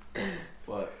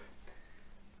 But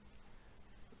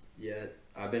yeah,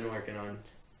 I've been working on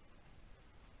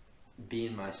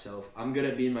being myself. I'm good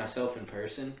at being myself in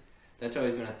person. That's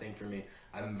always been a thing for me.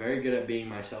 I'm very good at being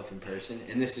myself in person,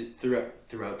 and this is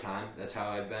throughout time. That's how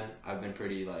I've been. I've been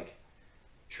pretty like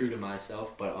true to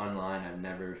myself, but online I've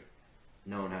never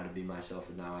known how to be myself,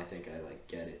 and now I think I like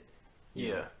get it.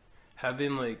 Yeah,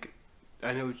 having like,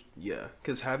 I know, yeah,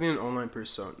 because having an online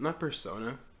not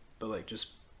persona, but like just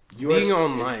being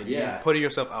online, you're putting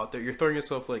yourself out there, you're throwing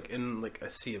yourself like in like a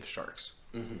sea of sharks.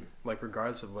 Like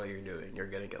regardless of what you're doing, you're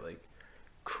gonna get like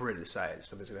criticized.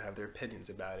 Somebody's gonna have their opinions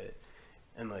about it,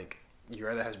 and like you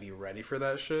either have to be ready for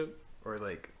that shit or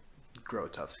like grow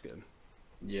tough skin.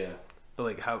 Yeah. But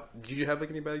like, how did you have like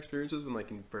any bad experiences when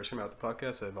like you first came out the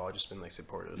podcast? Have all just been like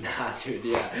supportive? Nah, dude.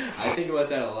 Yeah, I think about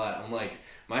that a lot. I'm like,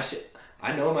 my shit.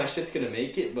 I know my shit's gonna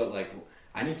make it, but like,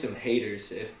 I need some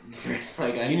haters.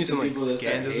 Like, I need some like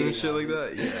scandals and shit like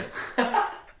that. Yeah.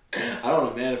 I don't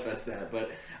want to manifest that,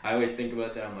 but I always think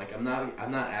about that. I'm like, I'm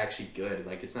not actually good.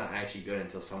 Like, it's not actually good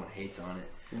until someone hates on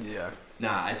it. Yeah.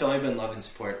 Nah, it's only been love and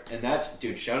support, and that's,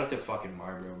 dude. Shout out to fucking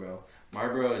Marlboro, bro.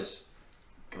 Marlboro is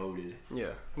goated. Yeah,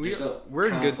 we're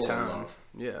in good town.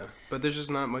 Yeah, but there's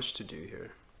just not much to do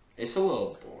here. It's a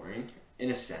little boring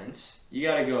in a sense. You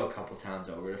gotta go a couple towns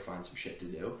over to find some shit to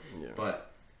do. Yeah.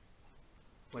 But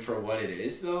like, for what it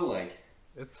is, though, like,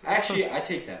 actually, I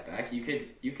take that back. You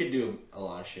could do a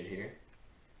lot of shit here.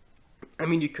 I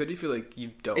mean, you could if you like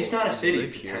you don't. It's not a city.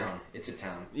 It's a town. It's a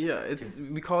town. Yeah,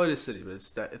 we call it a city, but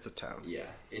it's a town. Yeah,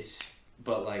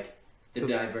 but like the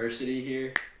diversity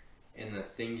here. And the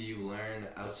things you learn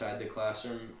outside the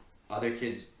classroom, other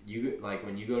kids,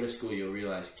 when you go to school, you'll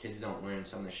realize kids don't learn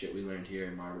some of the shit we learned here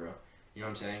in Marlboro. You know what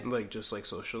I'm saying? Like, just like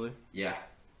socially? Yeah.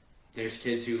 There's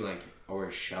kids who like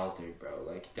are sheltered, bro.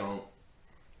 Like,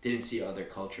 didn't see other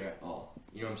culture at all.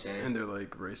 You know what I'm saying? And they're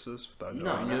like racist without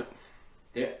knowing no.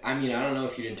 it. I mean, I don't know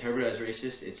if you'd interpret it as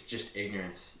racist. It's just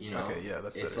ignorance, you know? Okay, yeah,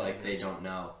 that's better. It's like they don't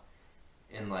know.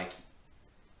 And, like,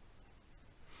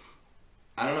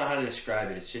 I don't know how to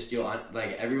describe it. It's just,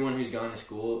 like, everyone who's gone to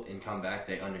school and come back,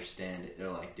 they understand it. They're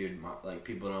like, dude, like,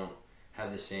 people don't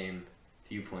have the same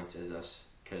viewpoints as us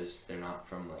because they're not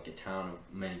from, like, a town of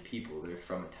many people. They're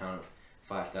from a town of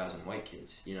 5,000 white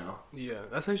kids, you know? Yeah,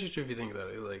 that's actually true if you think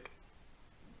about it. Like,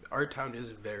 our town is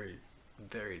very,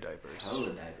 very diverse.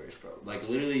 Hella diverse, bro. Like,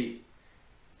 literally,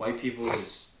 white people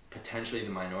is potentially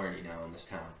the minority now in this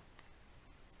town.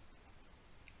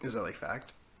 Is that, like,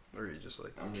 fact? Or are you just,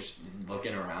 like... I'm just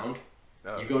looking around.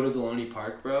 Oh. You go to Galoni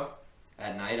Park, bro.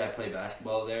 At night, I play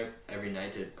basketball there every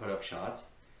night to put up shots.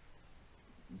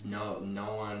 No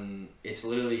one... It's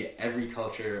literally every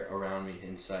culture around me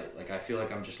in sight. Like, I feel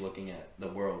like I'm just looking at the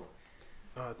world.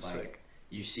 Oh, that's like, sick.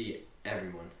 You see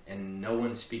everyone, and no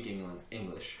one's speaking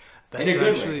English. That's in a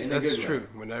good actually... way. That's true.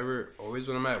 When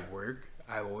I'm at work,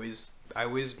 I always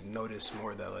notice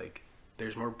more that, like,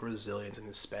 there's more Brazilians and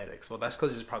Hispanics. Well, that's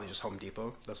because it's probably just Home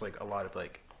Depot. That's, like, a lot of,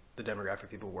 like, the demographic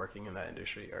people working in that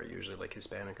industry are usually, like,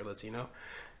 Hispanic or Latino.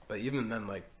 But even then,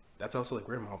 like, that's also, like,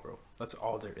 we're in Marlboro. That's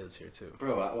all there is here, too.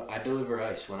 Bro, I deliver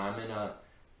ice when I'm in a...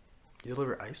 You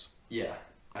deliver ice? Yeah.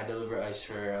 I deliver ice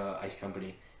for ice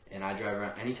company. And I drive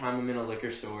around. Anytime I'm in a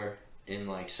liquor store in,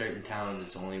 like, certain towns,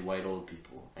 it's only white old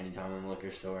people. Anytime I'm in a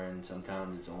liquor store in some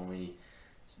towns, it's only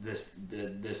this,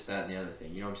 that, and the other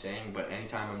thing. You know what I'm saying? But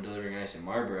anytime I'm delivering ice in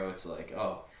Marlboro, it's like,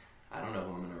 oh, I don't know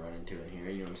who I'm going to run into in here.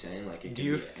 You know what I'm saying? Like, it could Do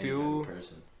you be any feel kind of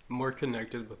person. more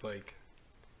connected with, like...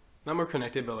 Not more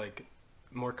connected, but, like,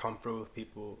 more comfortable with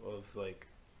people of, like,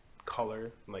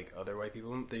 color, like, other white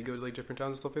people? They go to, like, different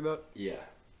towns and stuff like that? Yeah.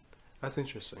 That's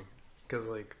interesting. Because,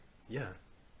 like, yeah.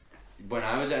 When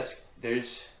I was at...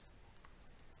 There's...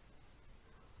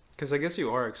 Because I guess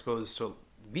you are exposed to...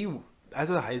 As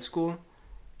a high school,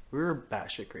 we were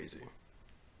batshit crazy.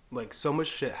 Like, so much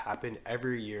shit happened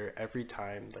every year, every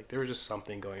time. Like, there was just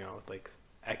something going on with, like,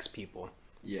 X people.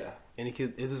 Yeah. And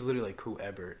it was literally, like,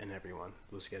 whoever and everyone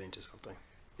was getting to something.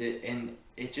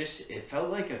 It felt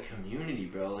like a community,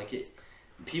 bro. Like,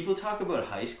 people talk about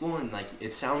high school, and, like,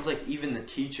 it sounds like even the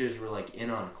teachers were, like,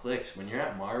 in on cliques. When you're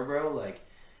at Marlboro, like,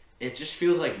 it just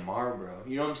feels like Marlboro.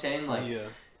 You know what I'm saying? Like, yeah.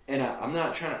 And I'm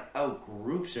not trying to out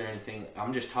groups or anything.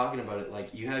 I'm just talking about it.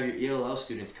 Like, you have your ELL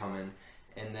students come in,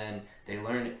 and then they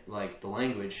learn, like, the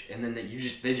language, and then they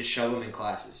just shove them in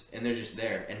classes, and they're just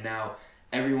there. And now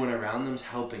everyone around them's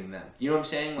helping them. You know what I'm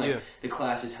saying? Like, the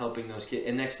class is helping those kids.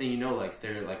 And next thing you know, like,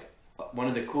 they're, like, one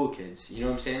of the cool kids. You know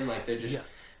what I'm saying? Like, they're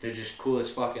just cool as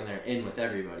fuck, and they're in with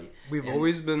everybody. We've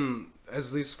always been... At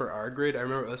least for our grade, I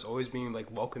remember us always being, like,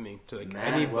 welcoming to, like,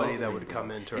 anybody that would come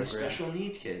into our grade. And special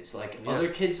needs kids. Like, other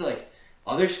kids, like,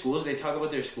 other schools, they talk about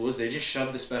their schools, they just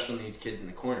shove the special needs kids in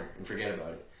the corner and forget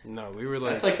about it. No, we were,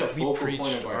 like... That's, like, a focal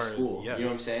point of our school. Yeah. You know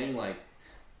what I'm saying? Like...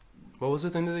 What was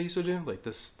the thing that they used to do? Like,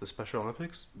 the Special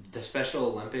Olympics? The Special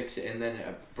Olympics, and then,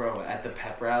 bro, at the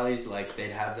pep rallies, like,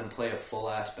 they'd have them play a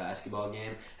full-ass basketball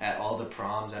game. At all the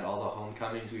proms, at all the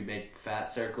homecomings, we'd make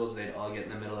fat circles. They'd all get in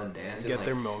the middle and dance. Get and,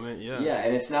 their moment, yeah. Yeah,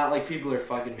 and it's not like people are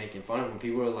fucking making fun of them.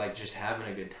 People are, like, just having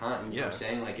a good time. You know what I'm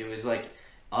saying? Like, it was, like,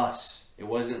 us. It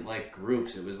wasn't, like,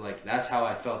 groups. It was, like, that's how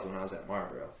I felt when I was at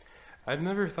Marlboro. I've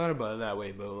never thought about it that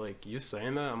way, but, like, you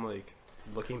saying that, I'm, like...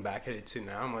 Looking back at it too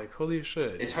now, I'm like, holy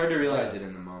shit. It's hard to realize it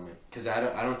in the moment, because I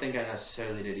don't think I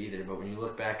necessarily did either, but when you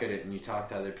look back at it and you talk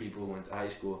to other people who went to high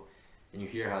school and you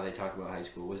hear how they talk about high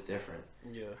school, it was different.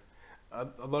 Yeah.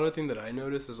 A lot of thing that I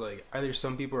noticed is, like, either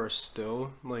some people are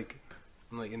still, like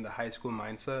in the high school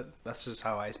mindset. That's just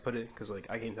how I put it, because, like,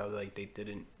 I can tell, like, they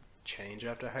didn't change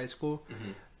after high school.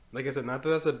 Mm-hmm. Like I said, not that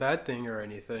that's a bad thing or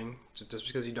anything. Just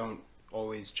because you don't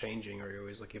always changing or you're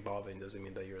always, like, evolving doesn't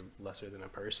mean that you're lesser than a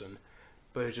person.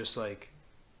 But it's just, like,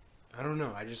 I don't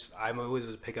know. I'm always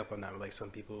pick up on that. Like, some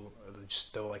people are just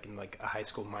still, like, in, like, a high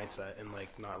school mindset and,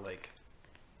 like, not, like,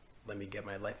 let me get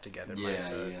my life together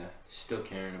mindset. Yeah. Still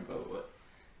caring about what...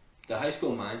 The high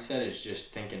school mindset is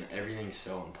just thinking everything's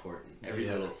so important. Every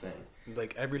little thing.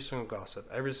 Like, every single gossip,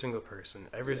 every single person,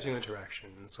 every single interaction.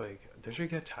 It's like, don't you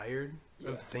get tired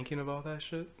of thinking of all that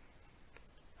shit?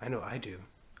 I know I do.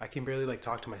 I can barely, like,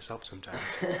 talk to myself sometimes.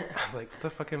 I'm like, what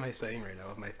the fuck am I saying right now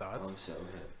with my thoughts? I'm so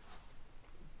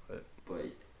hip. But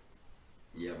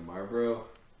yeah, Marlboro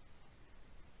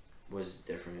was a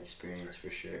different experience for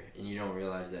sure. And you don't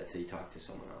realize that till you talk to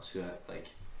someone else who had, like,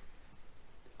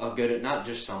 not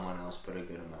just someone else, but a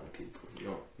good amount of people. You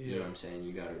know what I'm saying?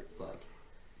 You gotta, like,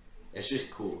 it's just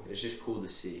cool. It's just cool to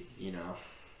see, you know?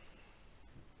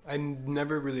 I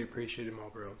never really appreciated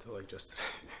Marlboro until like just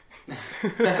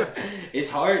It's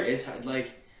hard. It's hard.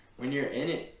 Like when you're in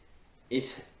it,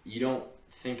 you don't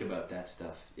think about that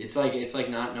stuff. It's like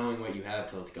not knowing what you have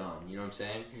till it's gone. You know what I'm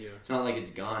saying? yeah. It's not like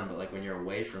it's gone, but like when you're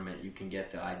away from it, you can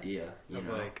get the idea. You I'm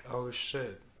know? like, oh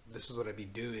shit, this is what I'd be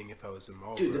doing if I was in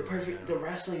Marlboro. Dude, the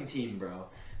wrestling team, bro.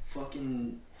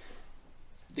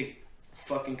 The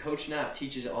fucking Coach Knapp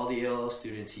teaches all the ALL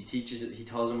students. He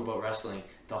tells them about wrestling.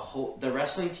 The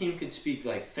wrestling team could speak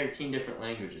like 13 different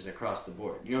languages across the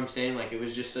board. You know what I'm saying? Like it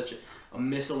was just such a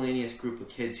miscellaneous group of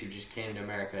kids who just came to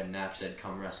America, and Knapp said,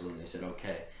 "Come wrestle," and they said,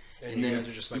 "Okay." And then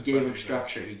just, he like, gave them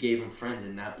structure. He gave them friends,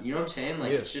 and now you know what I'm saying?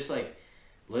 Like it's just like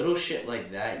little shit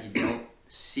like that you don't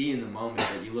see in the moment,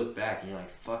 that you look back and you're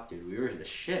like, "Fuck, dude, we were the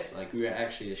shit." Like we were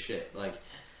actually the shit. Like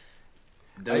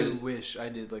I wish I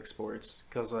did like sports,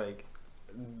 cause like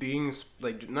being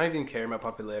like not even caring about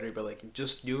popularity, but like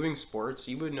just doing sports,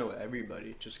 you would know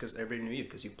everybody just because everybody knew you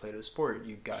because you played a sport,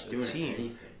 you got a team,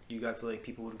 anything. you got to like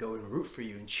people would go and root for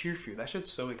you and cheer for you. That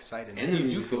shit's so exciting. And you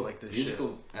the do feel like this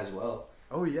musical as well.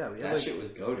 Oh yeah, That like, shit was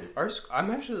goated.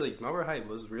 I'm actually like Marlboro High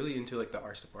was really into like the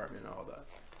arts department and all that.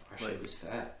 Our shit was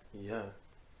fat. Yeah,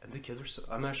 and the kids were so.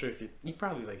 I'm not sure if you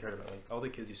probably like heard about like all the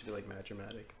kids used to be like mad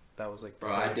dramatic. That was like.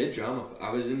 Bro, I did drama.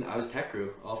 I was tech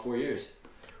crew all 4 years.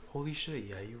 Holy shit!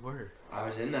 Yeah, you were. I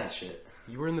was in that shit.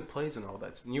 You were in the plays and all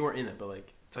that. And you were in it, but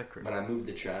like tech crew. But I moved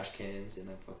the trash cans and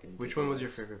I fucking. Which one was your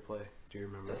favorite play? Do you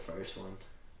remember? The first one.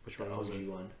 Which the one was it?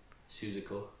 one.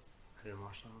 Susical. I didn't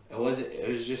watch that one. It wasn't. It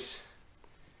was just.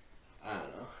 I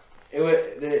don't know. It was.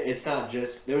 It's not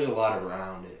just. There was a lot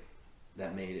around it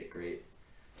that made it great.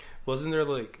 Wasn't there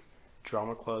like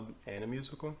drama club and a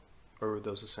musical, or were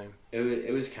those the same?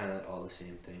 It was kind of all the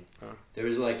same thing. Oh. There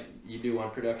was like you do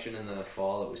one production in the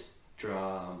fall. It was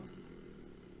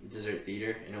dessert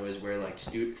theater, and it was where like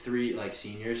three like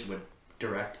seniors would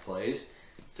direct plays.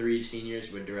 3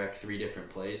 seniors would direct 3 different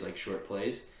plays, like short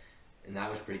plays, and that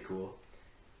was pretty cool.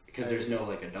 Because there's no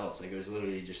like adults, like it was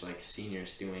literally just like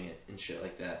seniors doing it and shit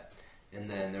like that. And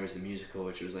then there was the musical,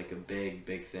 which was like a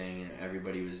big thing, and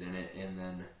everybody was in it. And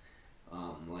then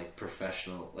like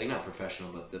professional, like not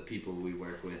professional, but the people we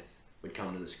work with would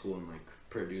come to the school and like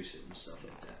produce it and stuff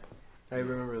like that. I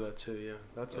remember that too. Yeah,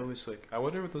 that's always like. I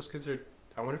wonder what those kids are.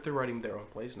 I wonder if they're writing their own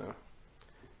plays now.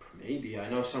 Maybe. I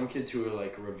know some kids who are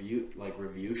like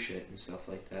review shit and stuff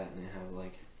like that, and they have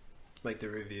like the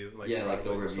review, like yeah, like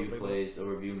they'll Broadways and review stuff like plays, they'll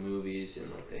review movies, and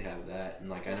like they have that, and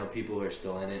like I know people who are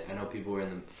still in it. I know people who are in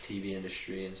the TV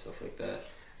industry and stuff like that.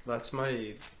 That's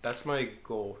my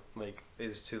goal. Like,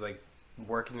 is to like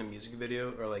work in a music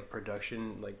video or like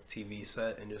production, like TV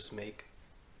set, and just make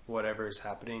whatever is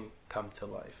happening come to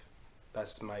life.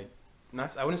 That's my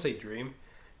I wouldn't say dream,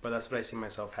 but that's what I see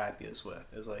myself happiest with.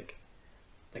 Is like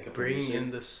a bringing producer?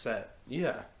 in the set.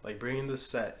 Yeah, like bringing the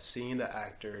set, seeing the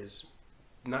actors,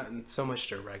 not so much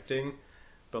directing,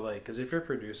 but like, because if you're a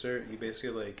producer, you basically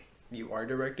like, you are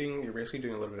directing, you're basically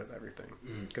doing a little bit of everything.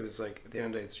 Because it's like, at the end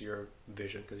of the day, it's your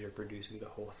vision, because you're producing the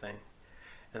whole thing.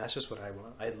 And that's just what I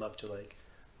want. I'd love to like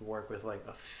work with like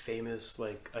a famous,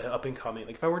 like up and coming,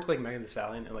 like if I worked with like Megan Thee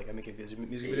Stallion and like I make a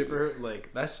music video for her,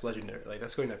 like that's legendary. Like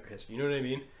that's going down for history. You know what I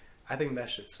mean? I think that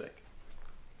shit's sick.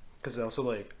 Because also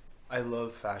like, I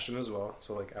love fashion as well,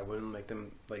 so like I wouldn't make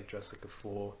them like dress like a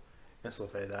fool and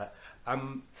stuff like that.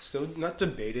 I'm still not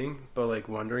debating, but like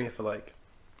wondering if like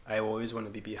I always want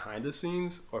to be behind the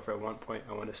scenes, or if at one point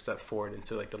I want to step forward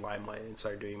into like the limelight and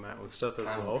start doing my own stuff as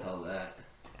well. Tell that.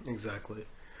 Exactly.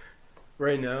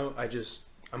 Right now,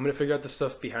 I'm gonna figure out the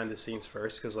stuff behind the scenes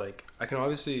first, because like I can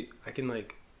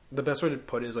like the best way to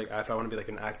put it is like if I want to be like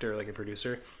an actor or like a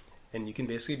producer, and you can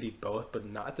basically be both, but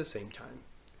not at the same time.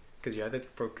 Because you have to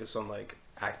focus on like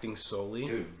acting solely.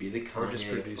 Dude, be the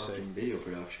Kanye of fucking video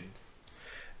production.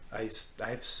 I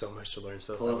have so much to learn.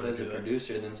 So pull up as a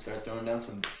producer, then start throwing down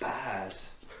some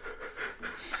bass.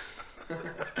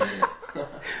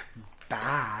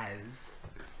 Bass.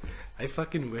 I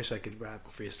fucking wish I could rap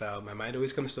freestyle. My mind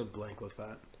always comes to a blank with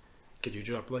that. Could you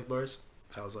drop like bars?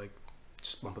 I was like,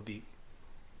 just bump a beat.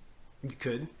 You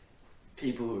could.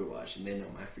 People who are watching, they know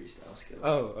my freestyle skills.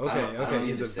 Oh, okay.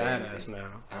 He's a badass now.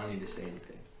 I don't need to say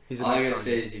anything. He's all I gotta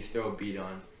say is, if you throw a beat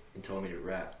on and told me to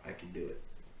rap, I can do it.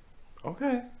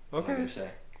 Okay. That's all I gotta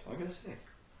say. That's all I gotta say.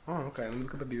 Oh, okay. Let me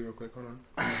look up a beat real quick. Hold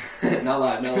on. Not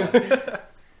live.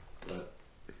 But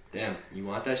damn, you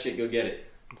want that shit? Go get it.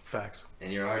 Facts.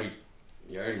 And you're already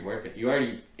working. You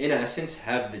already, in essence,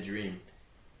 have the dream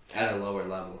at a lower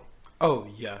level. Oh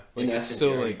yeah. Like, in essence,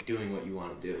 still you're like doing what you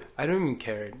want to do. I don't even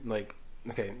care. Like.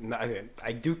 Okay,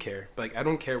 I do care, but like I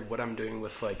don't care what I'm doing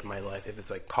with like my life. If it's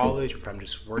like college, if I'm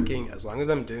just working, as long as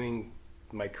I'm doing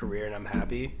my career and I'm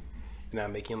happy, and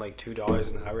I'm making like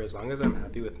 $2 an hour, as long as I'm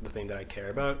happy with the thing that I care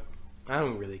about, I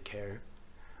don't really care.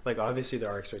 Like, obviously there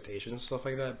are expectations and stuff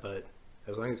like that, but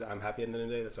as long as I'm happy at the end of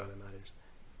the day, that's all that matters.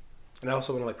 And I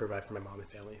also want to like provide for my mom and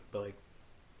family, but like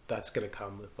that's gonna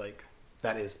come with like,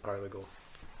 that is part of the goal.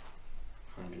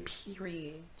 100.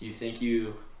 Period. Do you think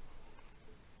you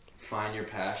find your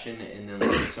passion and then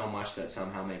love it so much that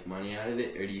somehow make money out of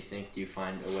it, or do you think you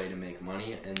find a way to make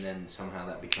money and then somehow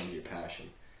that becomes your passion?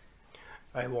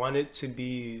 I want it to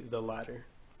be the latter,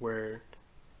 where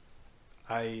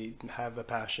I have a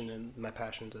passion and my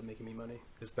passion's at making me money.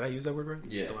 Did I use that word right?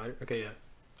 Yeah. The latter? Okay, yeah.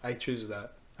 I choose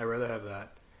that. I'd rather have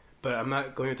that. But I'm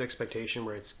not going with the expectation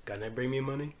where it's gonna bring me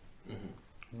money. Mm-hmm.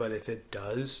 But if it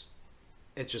does,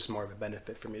 it's just more of a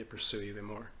benefit for me to pursue even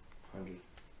more. 100.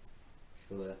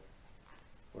 Feel that.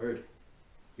 Word.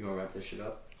 You want to wrap this shit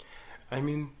up? I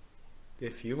mean,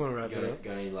 if you want to wrap it up.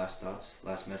 Got any last thoughts?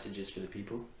 Last messages for the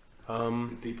people?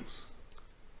 The peoples.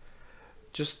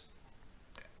 Just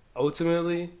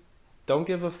ultimately, don't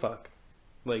give a fuck.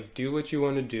 Like, do what you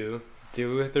want to do it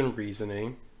within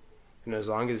reasoning, and as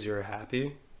long as you're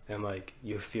happy and like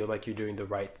you feel like you're doing the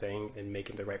right thing and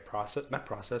making the right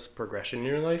progression in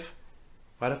your life,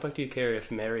 why the fuck do you care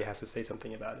if Mary has to say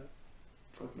something about it?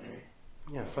 Fuck Mary.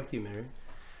 Yeah, fuck you, Mary.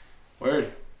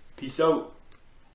 Word. Peace out.